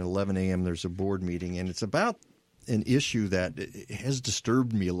committee, and then at 11 a.m., there's a board meeting. And it's about an issue that has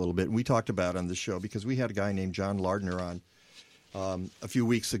disturbed me a little bit. And we talked about it on the show because we had a guy named John Lardner on a few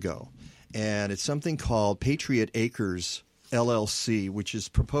weeks ago. And it's something called Patriot Acres LLC, which has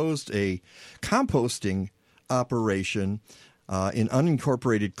proposed a composting operation in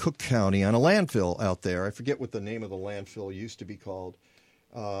unincorporated Cook County on a landfill out there. I forget what the name of the landfill used to be called.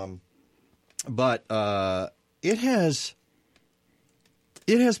 But it has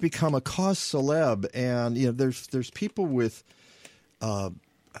become a cause célèbre, and there's people with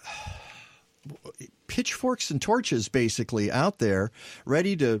pitchforks and torches basically out there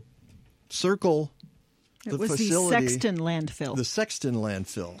ready to circle the facility. The Sexton landfill. The Sexton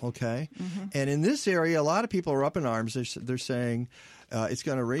landfill, okay. Mm-hmm. And in this area, a lot of people are up in arms. They're saying it's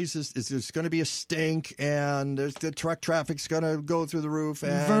going to raise this. It's going to be a stink, and the truck traffic's going to go through the roof,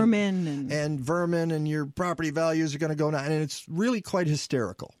 and vermin, and your property values are going to go down. And it's really quite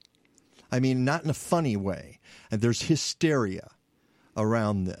hysterical. I mean, not in a funny way. And there's hysteria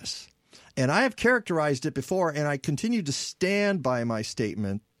around this. And I have characterized it before, and I continue to stand by my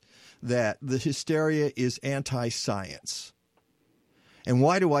statement that the hysteria is anti-science. And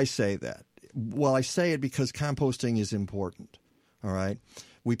why do I say that? Well, I say it because composting is important, all right?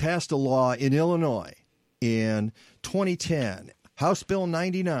 We passed a law in Illinois in 2010, House Bill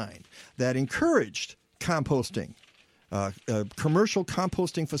 99, that encouraged composting, commercial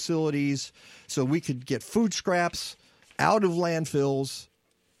composting facilities, so we could get food scraps out of landfills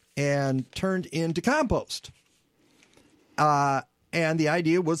and turned into compost. And the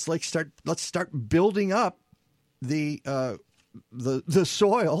idea was let's start building up the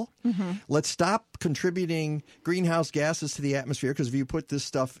soil. Mm-hmm. Let's stop contributing greenhouse gases to the atmosphere, because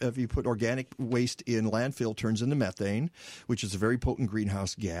if you put organic waste in landfill, it turns into methane, which is a very potent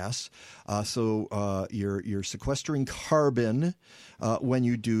greenhouse gas. So you're sequestering carbon when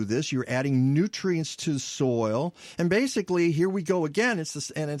you do this. You're adding nutrients to the soil, and basically, here we go again.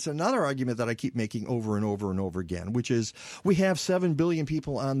 It's another argument that I keep making over and over and over again, which is we have 7 billion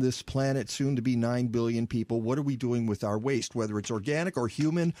people on this planet, soon to be 9 billion people. What are we doing with our waste, whether it's organic or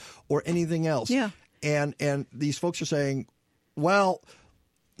human or anything else? Yeah. And these folks are saying, well,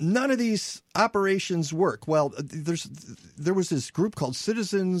 none of these operations work. Well, there was this group called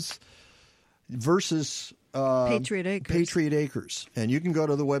Citizens versus Patriot Acres. And you can go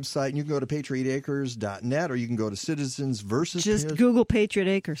to the website, and you can go to patriotacres.net, or you can go to Citizens versus. Just Google Patriot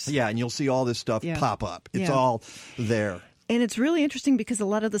Acres. Yeah, and you'll see all this stuff pop up. It's all there. And it's really interesting because a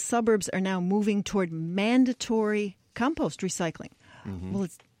lot of the suburbs are now moving toward mandatory compost recycling. Mm-hmm. Well,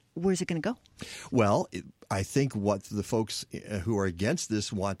 where's it going to go? Well, I think what the folks who are against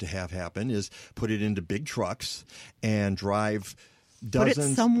this want to have happen is put it into big trucks and drive dozens. Put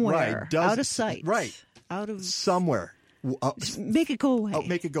it somewhere, out of sight. Right. Out of somewhere. Make it go away. Oh,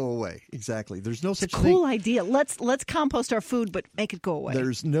 make it go away. Exactly. There's no such thing. Cool idea. Let's compost our food, but make it go away.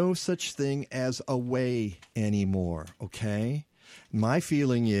 There's no such thing as away anymore, okay? My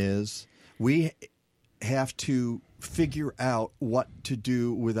feeling is we have to figure out what to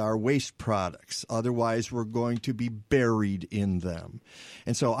do with our waste products. Otherwise, we're going to be buried in them.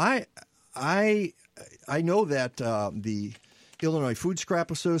 And so I know that the Illinois Food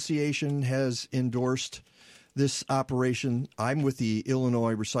Scrap Association has endorsed this operation. I'm with the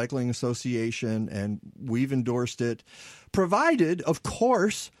Illinois Recycling Association, and we've endorsed it, provided, of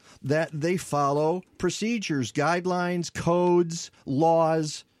course, that they follow procedures, guidelines, codes,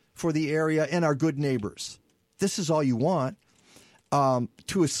 laws for the area and are good neighbors. This is all you want.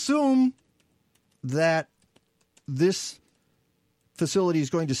 To assume that this facility is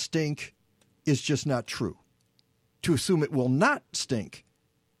going to stink is just not true. To assume it will not stink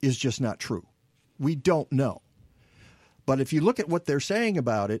is just not true. We don't know. But if you look at what they're saying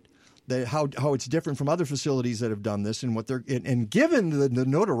about it, how it's different from other facilities that have done this, and what they're and given the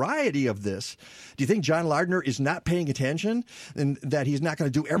notoriety of this, do you think John Lardner is not paying attention, and that he's not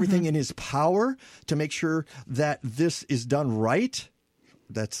going to do everything in his power to make sure that this is done right?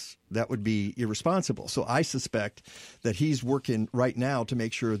 That would be irresponsible. So I suspect that he's working right now to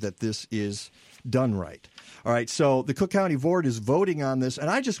make sure that this is done right. All right, so the Cook County Board is voting on this, and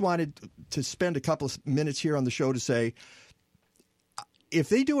I just wanted to spend a couple of minutes here on the show to say, if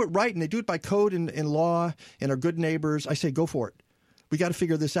they do it right and they do it by code and law and are good neighbors, I say go for it. We got to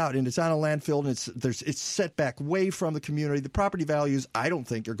figure this out, and it's on a landfill, and it's set back way from the community. The property values, I don't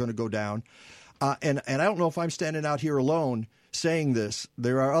think, are going to go down. And I don't know if I'm standing out here alone saying this.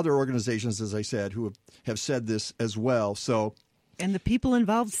 There are other organizations, as I said, who have said this as well. So, and the people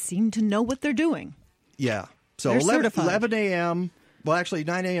involved seem to know what they're doing. Yeah. So 11 a.m., well, actually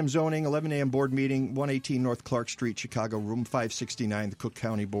 9 a.m. zoning, 11 a.m. board meeting, 118 North Clark Street, Chicago, room 569, the Cook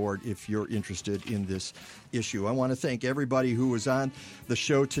County Board, if you're interested in this issue. I want to thank everybody who was on the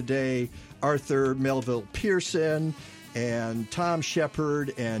show today, Arthur Melville Pearson and Tom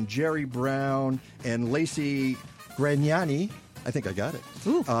Shepard and Jerry Brown and Lacey Gragnani. I think I got it.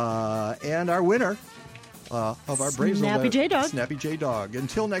 And our winner of our Brazel, Snappy J Dog. Snappy J Dog.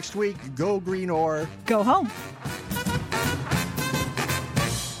 Until next week, go green or go home.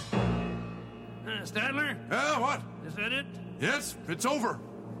 Stadler? What? Is that it? Yes, it's over.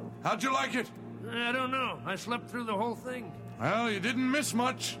 How'd you like it? I don't know. I slept through the whole thing. Well, you didn't miss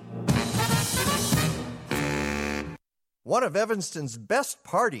much. One of Evanston's best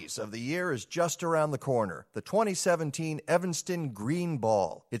parties of the year is just around the corner, the 2017 Evanston Green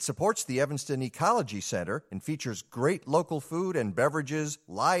Ball. It supports the Evanston Ecology Center and features great local food and beverages,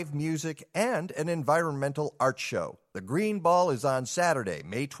 live music, and an environmental art show. The Green Ball is on Saturday,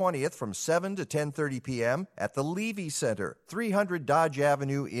 May 20th from 7 to 10:30 p.m. at the Levy Center, 300 Dodge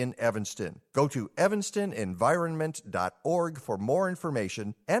Avenue in Evanston. Go to evanstonenvironment.org for more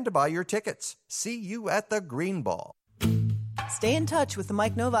information and to buy your tickets. See you at the Green Ball. Stay in touch with The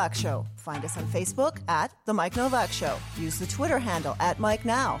Mike Novak Show. Find us on Facebook at The Mike Novak Show. Use the Twitter handle at Mike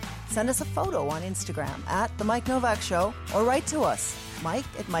Now. Send us a photo on Instagram at The Mike Novak Show, or write to us,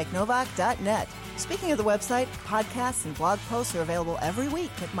 mike@mikenovak.net. Speaking of the website, podcasts and blog posts are available every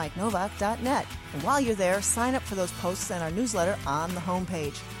week at mikenovak.net. And while you're there, sign up for those posts and our newsletter on the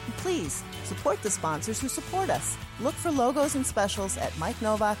homepage. And please, support the sponsors who support us. Look for logos and specials at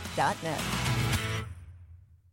mikenovak.net.